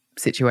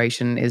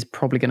situation is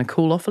probably going to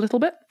cool off a little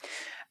bit.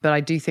 But I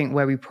do think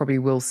where we probably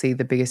will see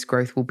the biggest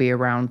growth will be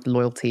around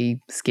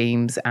loyalty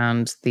schemes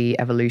and the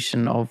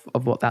evolution of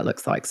what that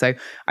looks like. So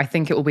I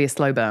think it will be a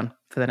slow burn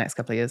for the next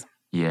couple of years.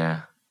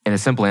 Yeah. And a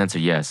simple answer,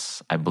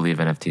 yes. I believe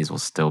NFTs will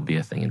still be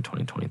a thing in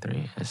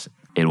 2023.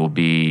 It will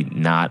be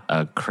not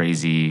a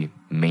crazy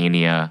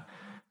mania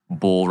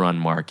bull run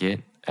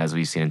market as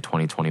we've seen in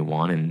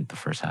 2021 and the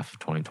first half of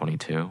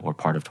 2022 or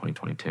part of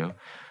 2022.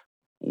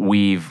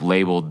 We've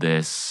labeled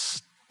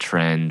this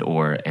trend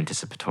or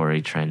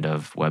anticipatory trend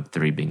of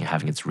Web3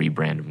 having its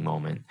rebrand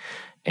moment.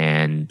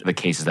 And the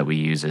cases that we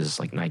use is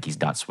like Nike's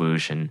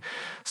 .swoosh and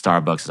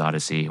Starbucks'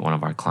 Odyssey, one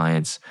of our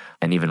clients,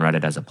 and even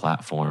Reddit as a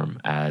platform,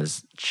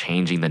 as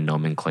changing the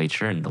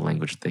nomenclature and the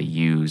language that they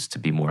use to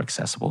be more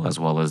accessible, as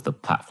well as the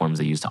platforms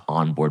they use to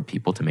onboard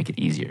people to make it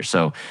easier.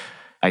 So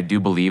I do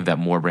believe that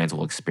more brands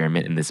will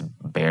experiment in this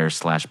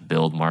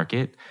bear/build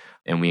market.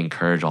 And we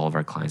encourage all of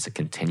our clients to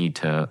continue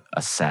to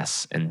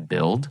assess and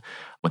build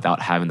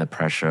without having the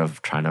pressure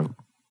of trying to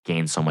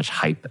gain so much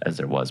hype as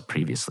there was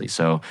previously.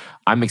 So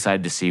I'm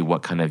excited to see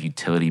what kind of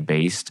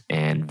utility-based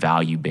and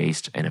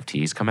value-based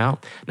NFTs come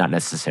out, not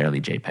necessarily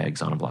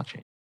JPEGs on a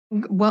blockchain.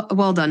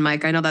 Well done,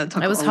 Mike. I know that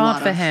took it was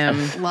hard for him.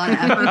 A lot of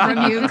effort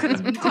from you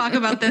because we talk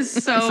about this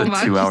so much.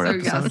 It's a 2-hour so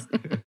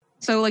episode. Yes.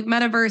 So like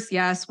metaverse,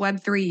 yes.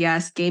 Web3,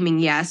 yes. Gaming,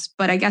 yes.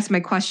 But I guess my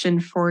question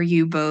for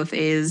you both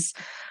is,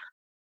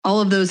 all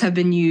of those have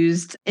been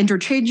used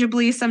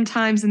interchangeably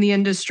sometimes in the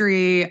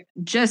industry,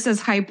 just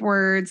as hype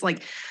words.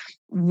 Like,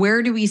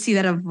 where do we see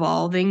that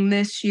evolving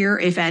this year,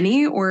 if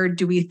any? Or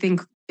do we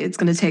think it's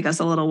going to take us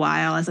a little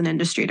while as an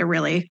industry to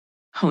really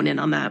hone in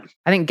on that?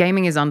 I think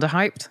gaming is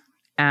underhyped,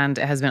 and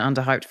it has been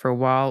underhyped for a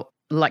while.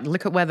 Like,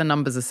 look at where the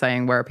numbers are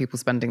saying, where are people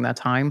spending their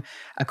time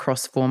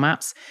across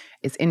formats.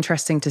 It's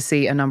interesting to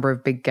see a number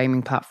of big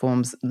gaming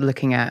platforms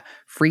looking at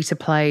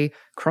free-to-play,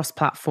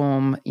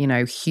 cross-platform,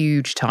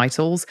 huge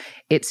titles.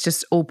 It's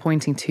just all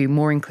pointing to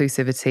more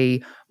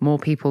inclusivity, more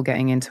people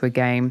getting into a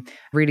game.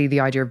 Really the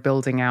idea of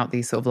building out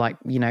these sort of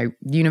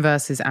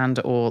universes and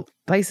or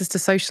places to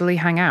socially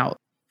hang out.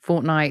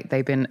 Fortnite,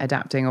 they've been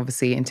adapting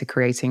obviously into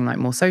creating like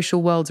more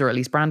social worlds, or at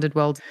least branded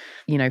worlds.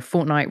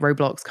 Fortnite,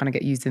 Roblox kind of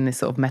get used in this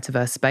sort of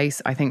metaverse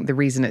space. I think the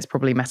reason it's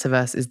probably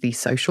metaverse is the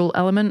social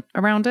element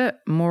around it.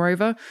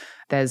 Moreover,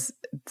 there's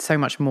so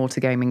much more to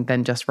gaming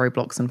than just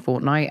Roblox and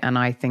Fortnite. And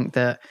I think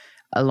that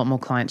a lot more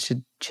clients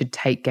should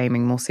take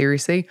gaming more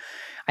seriously.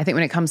 I think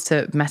when it comes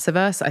to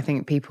metaverse, I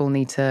think people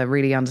need to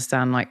really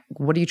understand, like,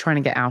 what are you trying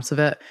to get out of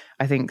it?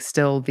 I think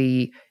still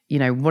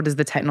what is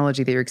the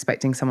technology that you're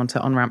expecting someone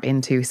to on-ramp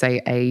into,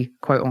 say, a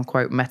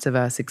quote-unquote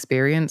metaverse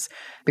experience?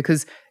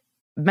 Because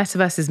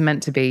metaverse is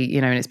meant to be,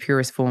 in its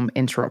purest form,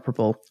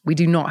 interoperable. We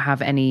do not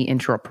have any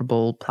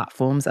interoperable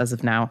platforms as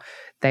of now.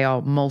 They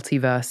are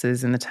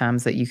multiverses in the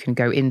terms that you can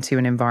go into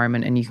an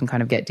environment and you can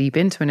kind of get deep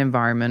into an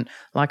environment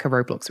like a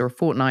Roblox or a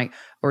Fortnite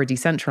or a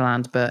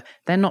Decentraland, but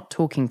they're not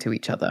talking to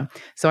each other.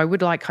 So I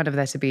would like kind of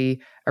there to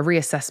be a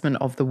reassessment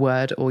of the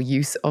word or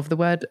use of the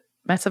word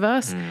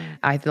metaverse.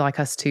 I'd like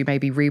us to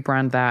maybe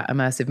rebrand that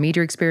immersive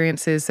media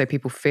experiences so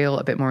people feel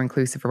a bit more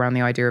inclusive around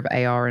the idea of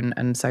AR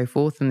and so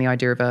forth, and the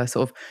idea of a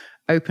sort of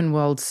open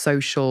world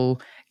social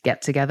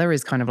get together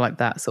is kind of like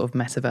that sort of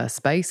metaverse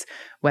space,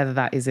 whether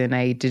that is in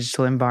a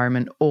digital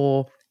environment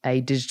or a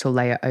digital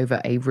layer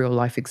over a real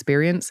life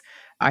experience.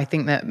 I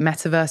think that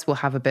metaverse will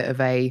have a bit of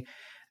a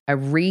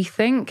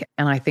rethink,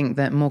 and I think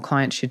that more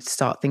clients should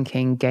start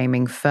thinking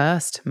gaming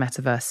first,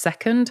 metaverse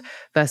second,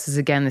 versus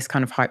again this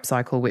kind of hype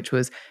cycle, which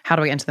was, how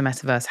do I enter the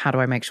metaverse? How do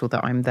I make sure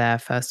that I'm there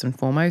first and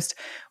foremost,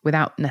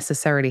 without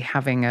necessarily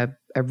having a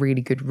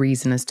really good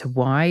reason as to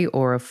why,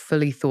 or a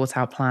fully thought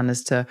out plan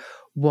as to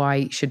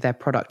why should their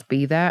product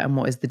be there, and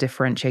what is the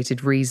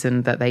differentiated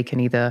reason that they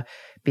can either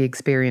be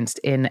experienced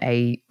in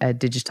a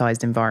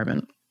digitized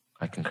environment.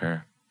 I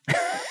concur.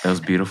 That was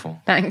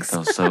beautiful. Thanks. That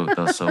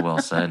was so well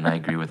said, and I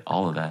agree with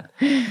all of that.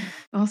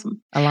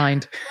 Awesome.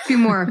 Aligned. A few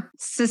more.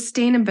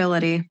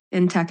 Sustainability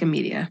in tech and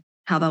media,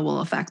 how that will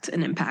affect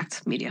and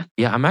impact media.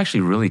 Yeah, I'm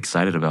actually really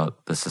excited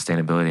about the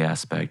sustainability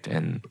aspect,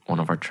 and one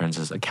of our trends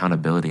is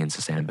accountability and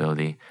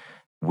sustainability.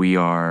 We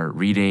are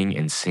reading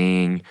and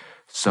seeing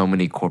so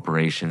many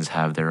corporations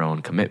have their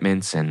own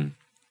commitments and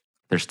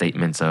their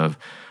statements of,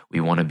 we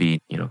want to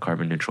be,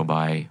 carbon neutral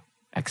by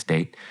X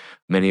date,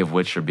 many of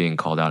which are being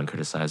called out and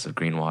criticized of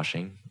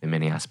greenwashing. In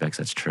many aspects,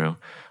 that's true.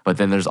 But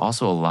then there's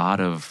also a lot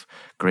of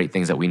great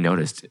things that we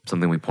noticed.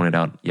 Something we pointed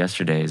out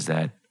yesterday is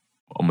that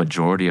a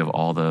majority of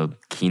all the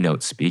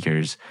keynote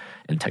speakers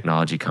and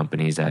technology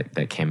companies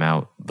that came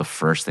out, the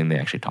first thing they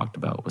actually talked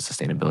about was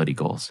sustainability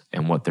goals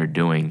and what they're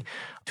doing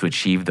to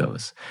achieve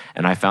those.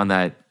 And I found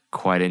that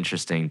quite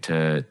interesting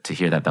to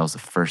hear that was the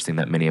first thing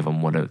that many of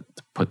them want to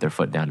put their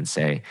foot down and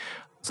say.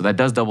 So that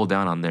does double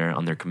down on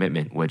their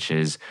commitment, which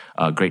is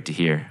great to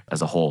hear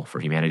as a whole for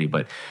humanity,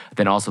 but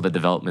then also the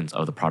development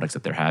of the products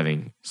that they're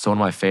having. So one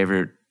of my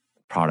favorite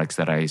products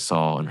that I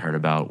saw and heard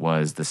about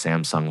was the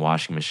Samsung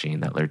washing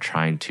machine that they're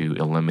trying to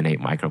eliminate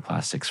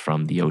microplastics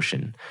from the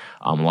ocean.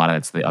 A lot of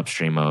that's the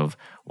upstream of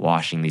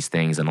washing these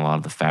things, and a lot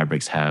of the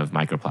fabrics have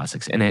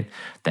microplastics in it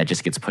that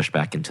just gets pushed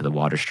back into the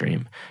water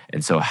stream.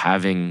 And so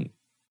having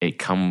it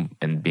come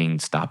and being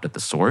stopped at the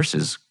source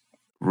is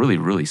really,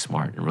 really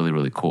smart and really,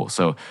 really cool.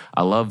 So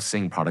I love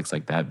seeing products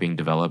like that being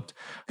developed.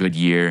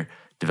 Goodyear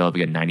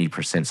developing a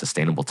 90%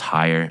 sustainable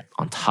tire.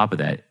 On top of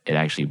that, it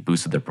actually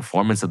boosted the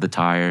performance of the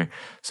tire.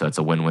 So it's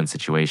a win-win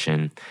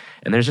situation.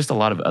 And there's just a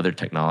lot of other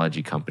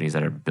technology companies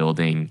that are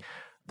building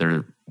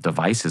their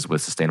devices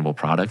with sustainable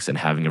products and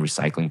having a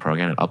recycling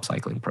program and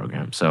upcycling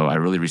program. So I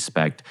really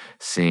respect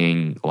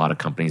seeing a lot of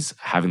companies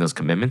having those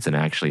commitments and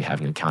actually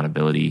having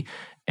accountability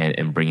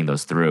and bringing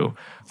those through.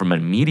 From a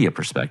media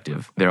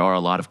perspective, there are a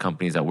lot of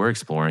companies that we're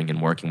exploring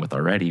and working with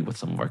already with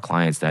some of our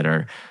clients that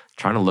are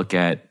trying to look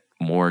at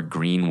more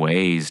green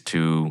ways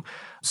to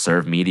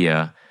serve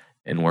media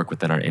and work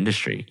within our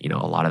industry. A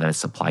lot of that is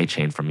supply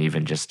chain, from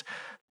even just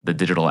the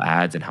digital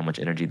ads and how much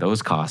energy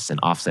those cost and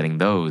offsetting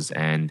those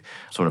and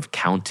sort of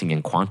counting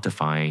and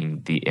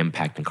quantifying the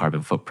impact and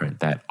carbon footprint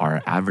that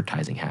our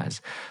advertising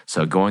has.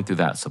 So going through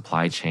that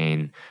supply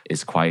chain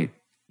is quite,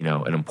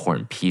 an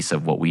important piece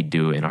of what we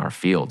do in our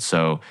field.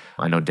 So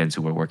I know dentsu,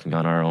 we're working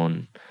on our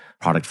own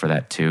product for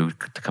that too,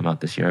 to come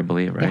out this year, I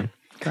believe, right? Yeah,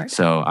 correct.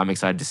 So I'm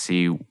excited to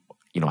see,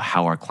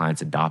 how our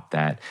clients adopt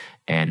that.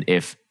 And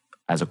if,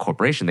 as a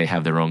corporation, they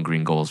have their own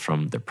green goals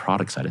from the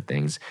product side of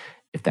things,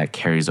 if that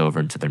carries over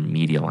into their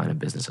media line of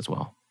business as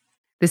well.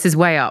 This is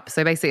way up.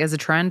 So basically, as a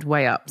trend,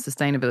 way up.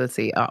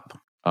 Sustainability up.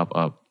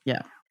 Up.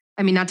 Yeah.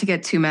 I mean, not to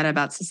get too meta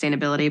about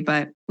sustainability,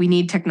 but we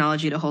need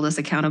technology to hold us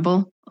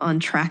accountable on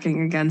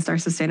tracking against our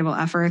sustainable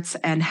efforts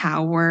and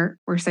how we're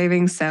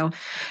saving. So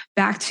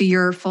back to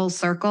your full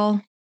circle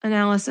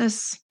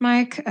analysis,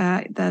 Mike,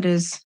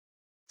 it's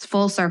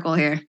full circle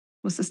here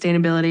with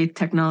sustainability,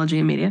 technology,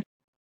 and media.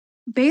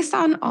 Based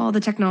on all the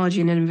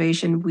technology and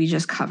innovation we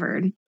just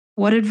covered,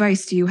 what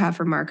advice do you have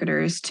for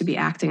marketers to be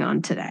acting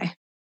on today?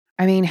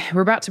 I mean,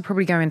 we're about to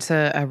probably go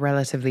into a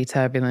relatively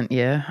turbulent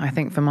year, I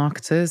think, for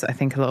marketers. I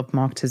think a lot of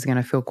marketers are going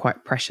to feel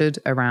quite pressured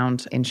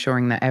around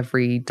ensuring that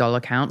every dollar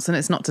counts. And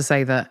it's not to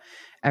say that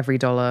every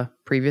dollar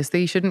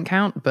previously shouldn't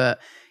count, but,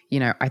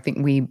 I think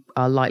we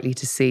are likely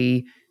to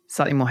see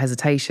slightly more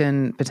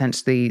hesitation,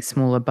 potentially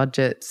smaller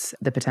budgets,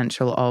 the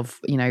potential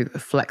of,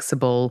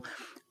 flexible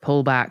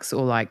pullbacks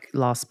or like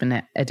last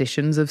minute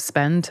additions of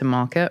spend to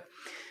market.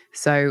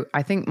 So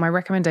I think my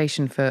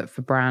recommendation for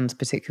brands,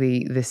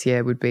 particularly this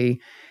year, would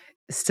be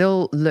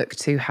still look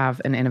to have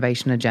an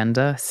innovation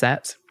agenda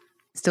set.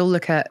 Still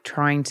look at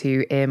trying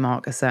to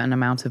earmark a certain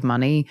amount of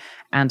money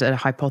and a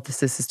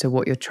hypothesis as to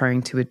what you're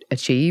trying to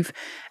achieve.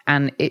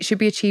 And it should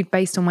be achieved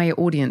based on where your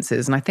audience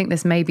is. And I think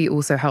this maybe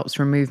also helps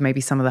remove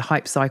maybe some of the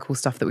hype cycle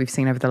stuff that we've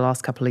seen over the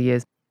last couple of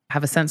years.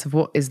 Have a sense of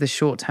what is the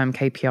short-term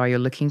KPI you're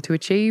looking to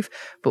achieve,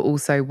 but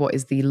also what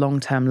is the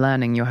long-term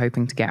learning you're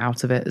hoping to get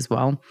out of it as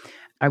well.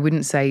 I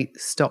wouldn't say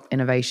stop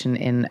innovation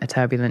in a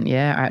turbulent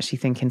year. I actually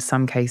think in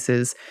some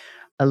cases,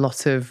 a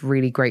lot of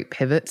really great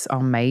pivots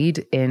are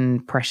made in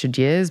pressured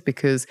years,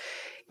 because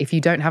if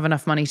you don't have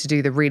enough money to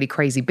do the really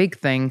crazy big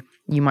thing,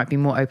 you might be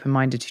more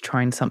open-minded to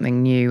trying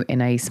something new in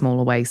a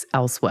smaller way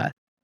elsewhere.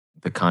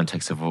 The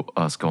context of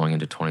us going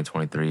into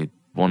 2023,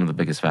 one of the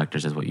biggest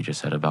factors is what you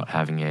just said about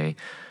having a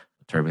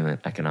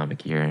turbulent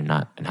economic year and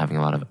having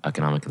a lot of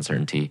economic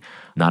uncertainty,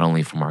 not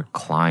only from our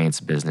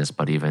clients' business,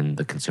 but even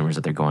the consumers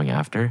that they're going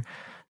after.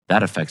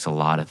 That affects a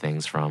lot of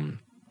things, from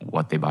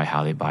what they buy,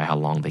 how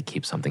long they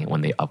keep something,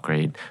 when they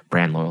upgrade.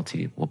 Brand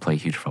loyalty will play a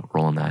huge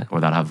role in that,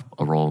 or that'll have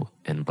a role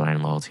in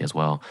brand loyalty as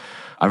well.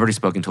 I've already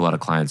spoken to a lot of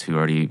clients who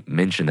already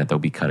mentioned that they'll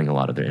be cutting a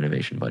lot of their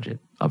innovation budget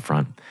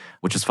upfront,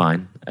 which is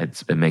fine.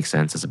 It makes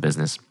sense as a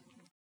business.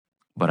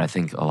 But I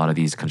think a lot of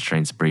these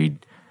constraints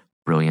breed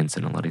brilliance,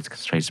 and a lot of these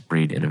constraints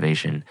breed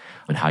innovation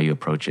and how you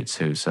approach it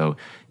too. So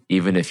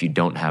even if you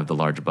don't have the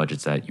large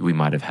budgets that we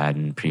might have had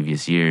in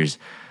previous years,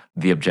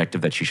 the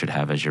objective that you should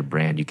have as your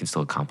brand, you can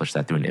still accomplish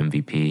that through an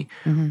MVP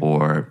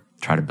or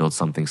try to build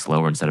something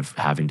slower instead of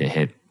having to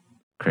hit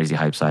crazy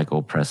hype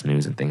cycle, press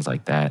news, and things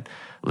like that.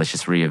 Let's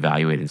just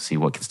reevaluate and see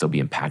what can still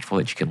be impactful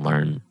that you can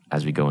learn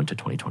as we go into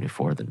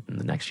 2024, the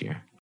next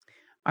year.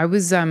 I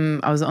was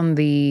on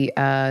the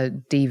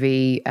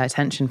DV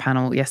attention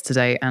panel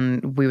yesterday,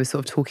 and we were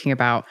sort of talking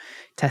about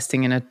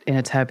testing in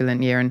a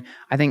turbulent year. And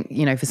I think,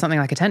 for something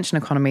like attention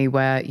economy,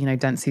 where,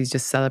 dentsu is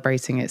just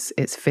celebrating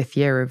its fifth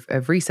year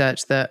of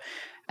research, that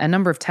a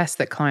number of tests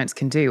that clients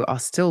can do are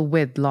still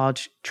with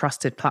large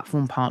trusted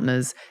platform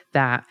partners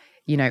that,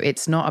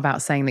 it's not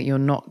about saying that you're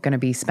not going to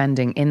be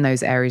spending in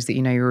those areas that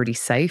you're already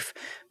safe,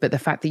 but the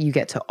fact that you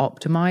get to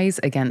optimize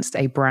against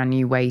a brand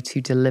new way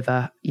to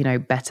deliver,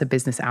 better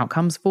business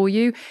outcomes for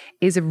you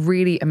is a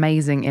really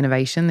amazing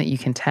innovation that you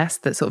can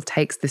test, that sort of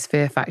takes this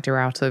fear factor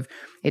out of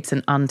it's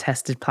an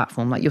untested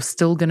platform. Like, you're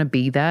still going to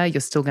be there.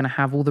 You're still going to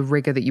have all the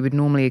rigor that you would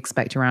normally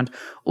expect around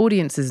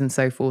audiences and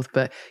so forth,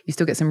 but you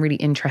still get some really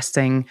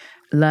interesting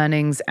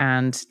learnings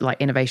and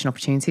like innovation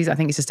opportunities. I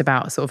think it's just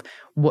about sort of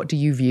what do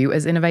you view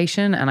as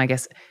innovation? And I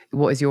guess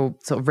what is your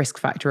sort of risk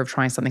factor of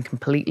trying something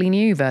completely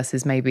new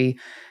versus maybe,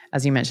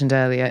 as you mentioned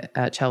earlier,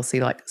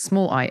 Chelsea, like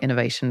small I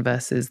innovation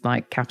versus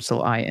like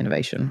capital I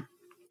innovation.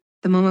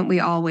 The moment we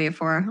all wait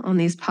for on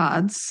these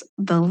pods,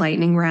 the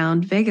lightning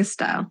round Vegas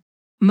style.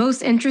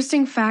 Most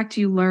interesting fact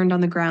you learned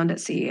on the ground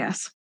at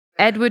CES.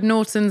 Edward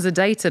Norton's a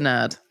data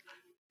nerd.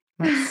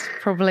 That's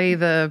probably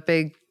the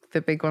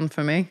big one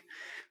for me.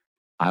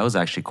 I was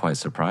actually quite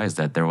surprised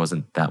that there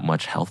wasn't that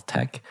much health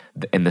tech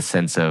in the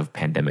sense of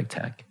pandemic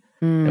tech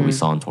that we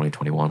saw in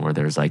 2021, where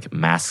there's like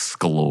masks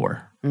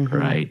galore,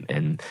 right?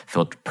 And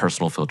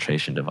personal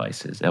filtration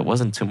devices. That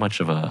wasn't too much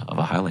of a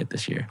highlight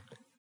this year.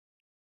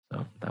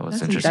 So that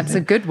was interesting. That's a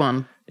good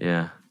one.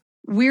 Yeah.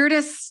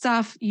 Weirdest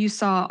stuff you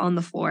saw on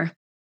the floor?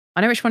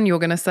 I know which one you're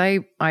going to say,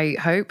 I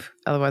hope.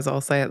 Otherwise,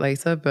 I'll say it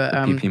later. But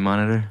The PP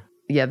monitor?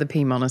 Yeah, the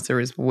P monitor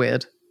is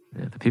weird.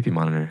 Yeah, the PP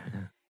monitor.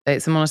 Yeah.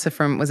 It's a monitor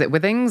from, was it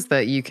Withings,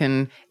 that you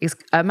can,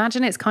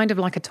 imagine it's kind of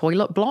like a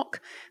toilet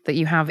block that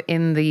you have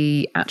in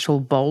the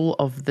actual bowl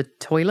of the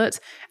toilet.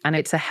 And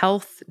it's a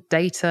health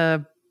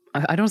data, I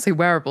don't want to say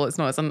wearable, it's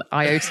not, it's an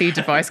IoT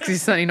device because you're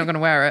certainly not going to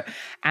wear it.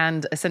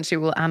 And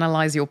essentially it will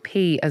analyze your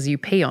pee as you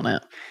pee on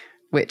it.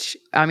 Which,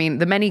 I mean,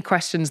 the many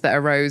questions that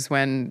arose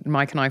when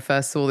Mike and I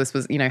first saw this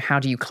was, how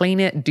do you clean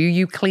it? Do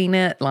you clean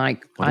it?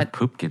 Like, what if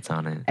poop gets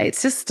on it?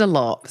 It's just a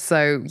lot.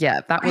 So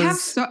yeah, that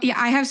was.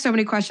 I have so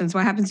many questions.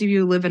 What happens if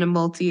you live in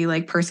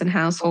a person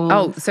household?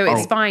 Oh, so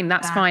it's fine.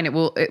 That's fine. It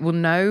will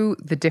know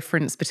the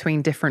difference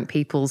between different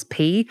people's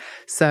pee.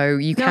 So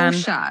you can.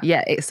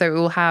 Yeah. So it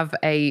will have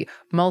a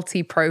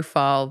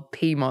multi-profile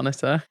pee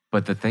monitor.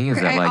 But the thing is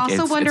that I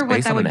also wonder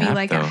what that would be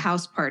like at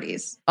house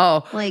parties.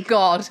 Oh, like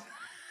God.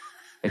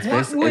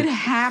 What would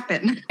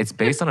happen? It's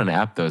based on an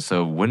app, though,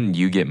 so wouldn't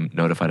you get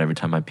notified every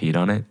time I peed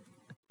on it?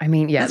 I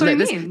mean, yeah. That's what I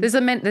mean.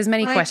 There's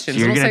many questions.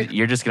 So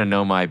you're just going to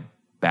know my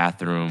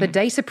bathroom. The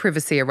data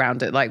privacy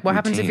around it. Like, what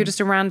happens if you're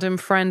just a random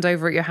friend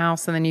over at your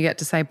house and then you get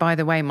to say, by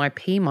the way, my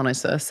pee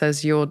monitor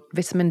says you're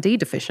vitamin D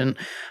deficient?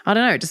 I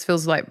don't know. It just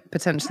feels like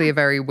potentially a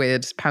very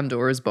weird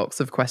Pandora's box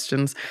of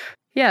questions.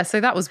 Yeah,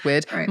 so that was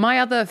weird. Right. My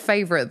other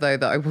favorite, though,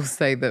 that I will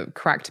say that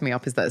cracked me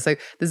up is that, so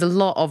there's a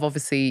lot of,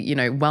 obviously,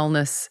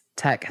 wellness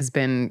tech has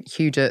been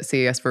huge at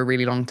CES for a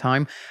really long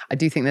time. I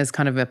do think there's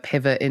kind of a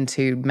pivot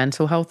into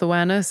mental health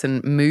awareness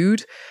and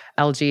mood.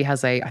 LG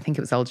has I think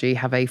it was LG,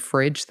 have a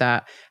fridge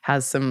that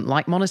has some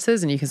light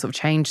monitors and you can sort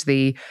of change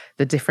the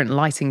different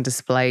lighting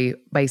display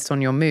based on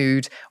your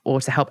mood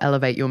or to help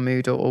elevate your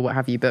mood or what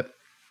have you. But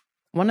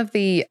one of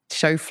the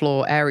show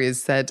floor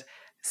areas said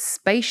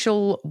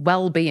spatial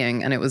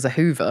well-being, and it was a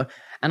Hoover.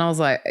 And I was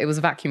like, it was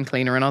a vacuum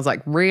cleaner. And I was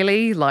like,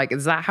 really? Like,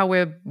 is that how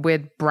we're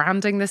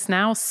branding this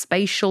now?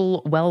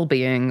 Spatial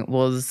well-being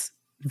was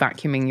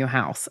vacuuming your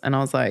house. And I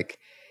was like,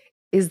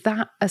 is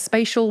that a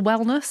spatial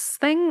wellness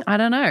thing? I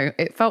don't know.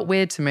 It felt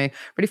weird to me.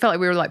 Really felt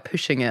like we were like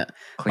pushing it.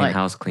 Clean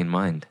house, clean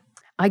mind.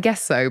 I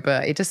guess so,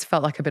 but it just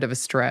felt like a bit of a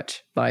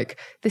stretch. Like,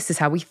 this is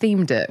how we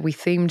themed it. We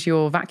themed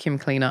your vacuum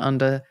cleaner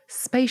under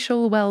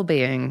spatial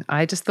well-being.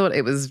 I just thought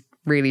it was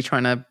really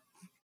trying to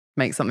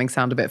make something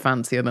sound a bit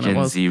fancier than it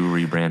was. Gen Z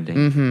rebranding.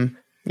 Mm-hmm.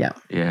 Yeah.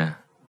 Yeah.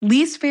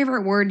 Least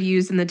favorite word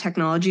used in the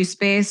technology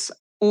space,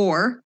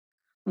 or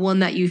one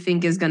that you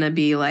think is going to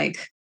be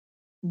like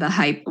the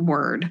hype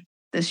word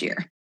this year?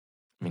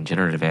 I mean,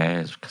 generative AI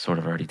is sort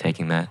of already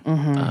taking that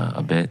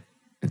a bit.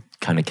 It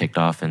kind of kicked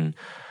off in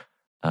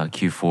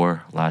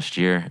Q4 last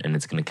year, and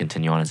it's going to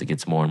continue on as it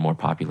gets more and more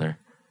popular.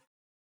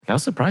 I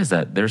was surprised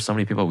that there's so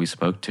many people we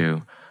spoke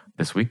to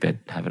this week that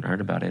haven't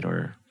heard about it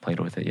or played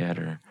with it yet,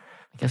 or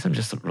I guess I'm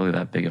just really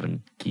that big of a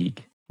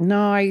geek.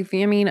 No, I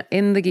mean,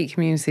 in the geek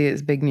community,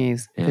 it's big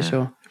news, for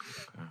sure.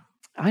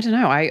 I don't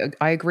know.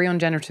 I agree on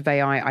generative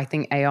AI. I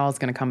think AR is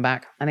going to come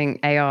back. I think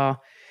AR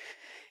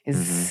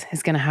is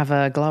going to have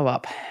a glow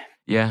up.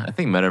 Yeah, I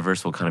think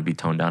metaverse will kind of be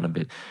toned down a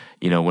bit.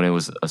 When it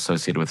was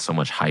associated with so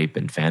much hype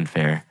and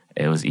fanfare,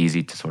 it was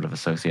easy to sort of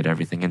associate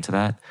everything into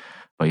that.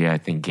 But yeah, I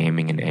think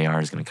gaming and AR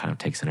is going to kind of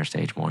take center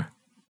stage more.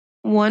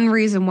 One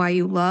reason why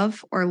you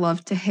love or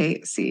love to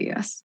hate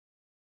CES?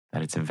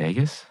 That it's in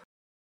Vegas?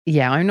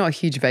 Yeah, I'm not a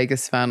huge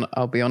Vegas fan,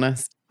 I'll be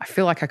honest. I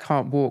feel like I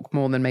can't walk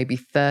more than maybe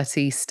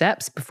 30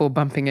 steps before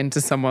bumping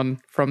into someone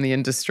from the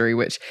industry,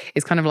 which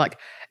is kind of like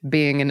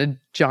being in a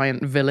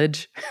giant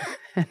village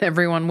and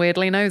everyone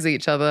weirdly knows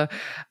each other.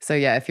 So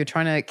yeah, if you're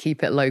trying to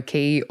keep it low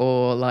key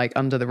or like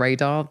under the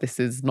radar, this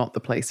is not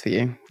the place for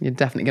you. You're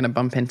definitely going to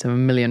bump into a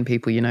million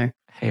people you know.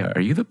 Hey,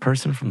 are you the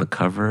person from the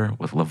cover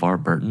with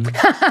LeVar Burton?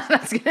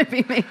 That's going to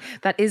be me.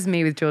 That is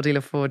me with Geordie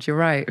LaForge. You're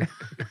right.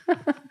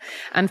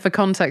 And for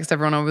context,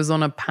 everyone, I was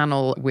on a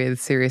panel with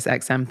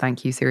SiriusXM.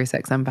 Thank you,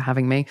 SiriusXM, for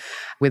having me,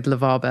 with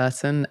LeVar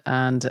Burton.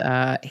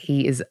 And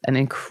he is an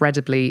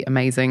incredibly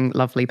amazing,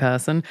 lovely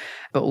person.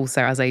 But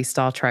also as a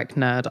Star Trek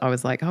nerd, I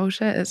was like, oh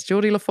shit, it's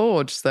Geordie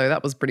LaForge. So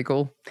that was pretty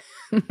cool.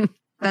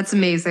 That's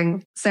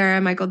amazing. Sarah,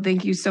 Michael,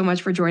 thank you so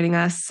much for joining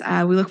us.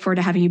 We look forward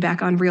to having you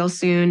back on real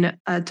soon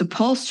to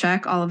pulse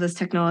check all of this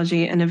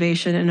technology,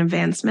 innovation, and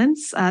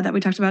advancements that we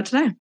talked about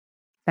today.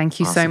 Thank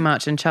you so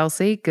much. And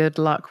Chelsea, good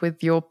luck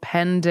with your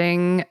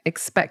pending,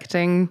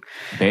 expecting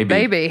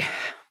baby.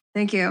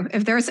 Thank you.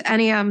 If there's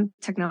any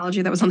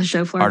technology that was on the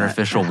show floor,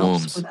 artificial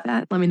wombs, with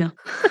that, let me know.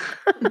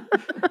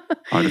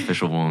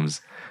 Artificial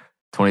wombs,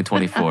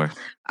 2024.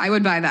 I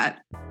would buy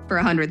that for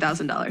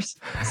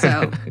 $100,000.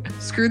 So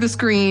screw the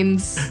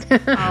screens.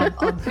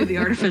 I'll do the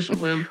artificial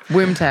womb.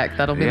 Womb tech.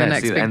 That'll be the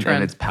next big trend.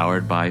 And it's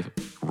powered by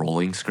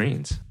rolling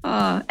screens.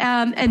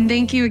 And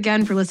thank you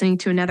again for listening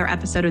to another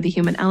episode of The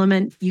Human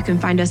Element. You can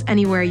find us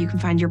anywhere you can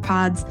find your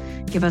pods.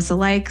 Give us a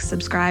like,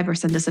 subscribe, or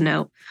send us a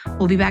note.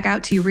 We'll be back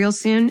out to you real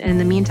soon. And in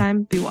the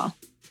meantime, be well.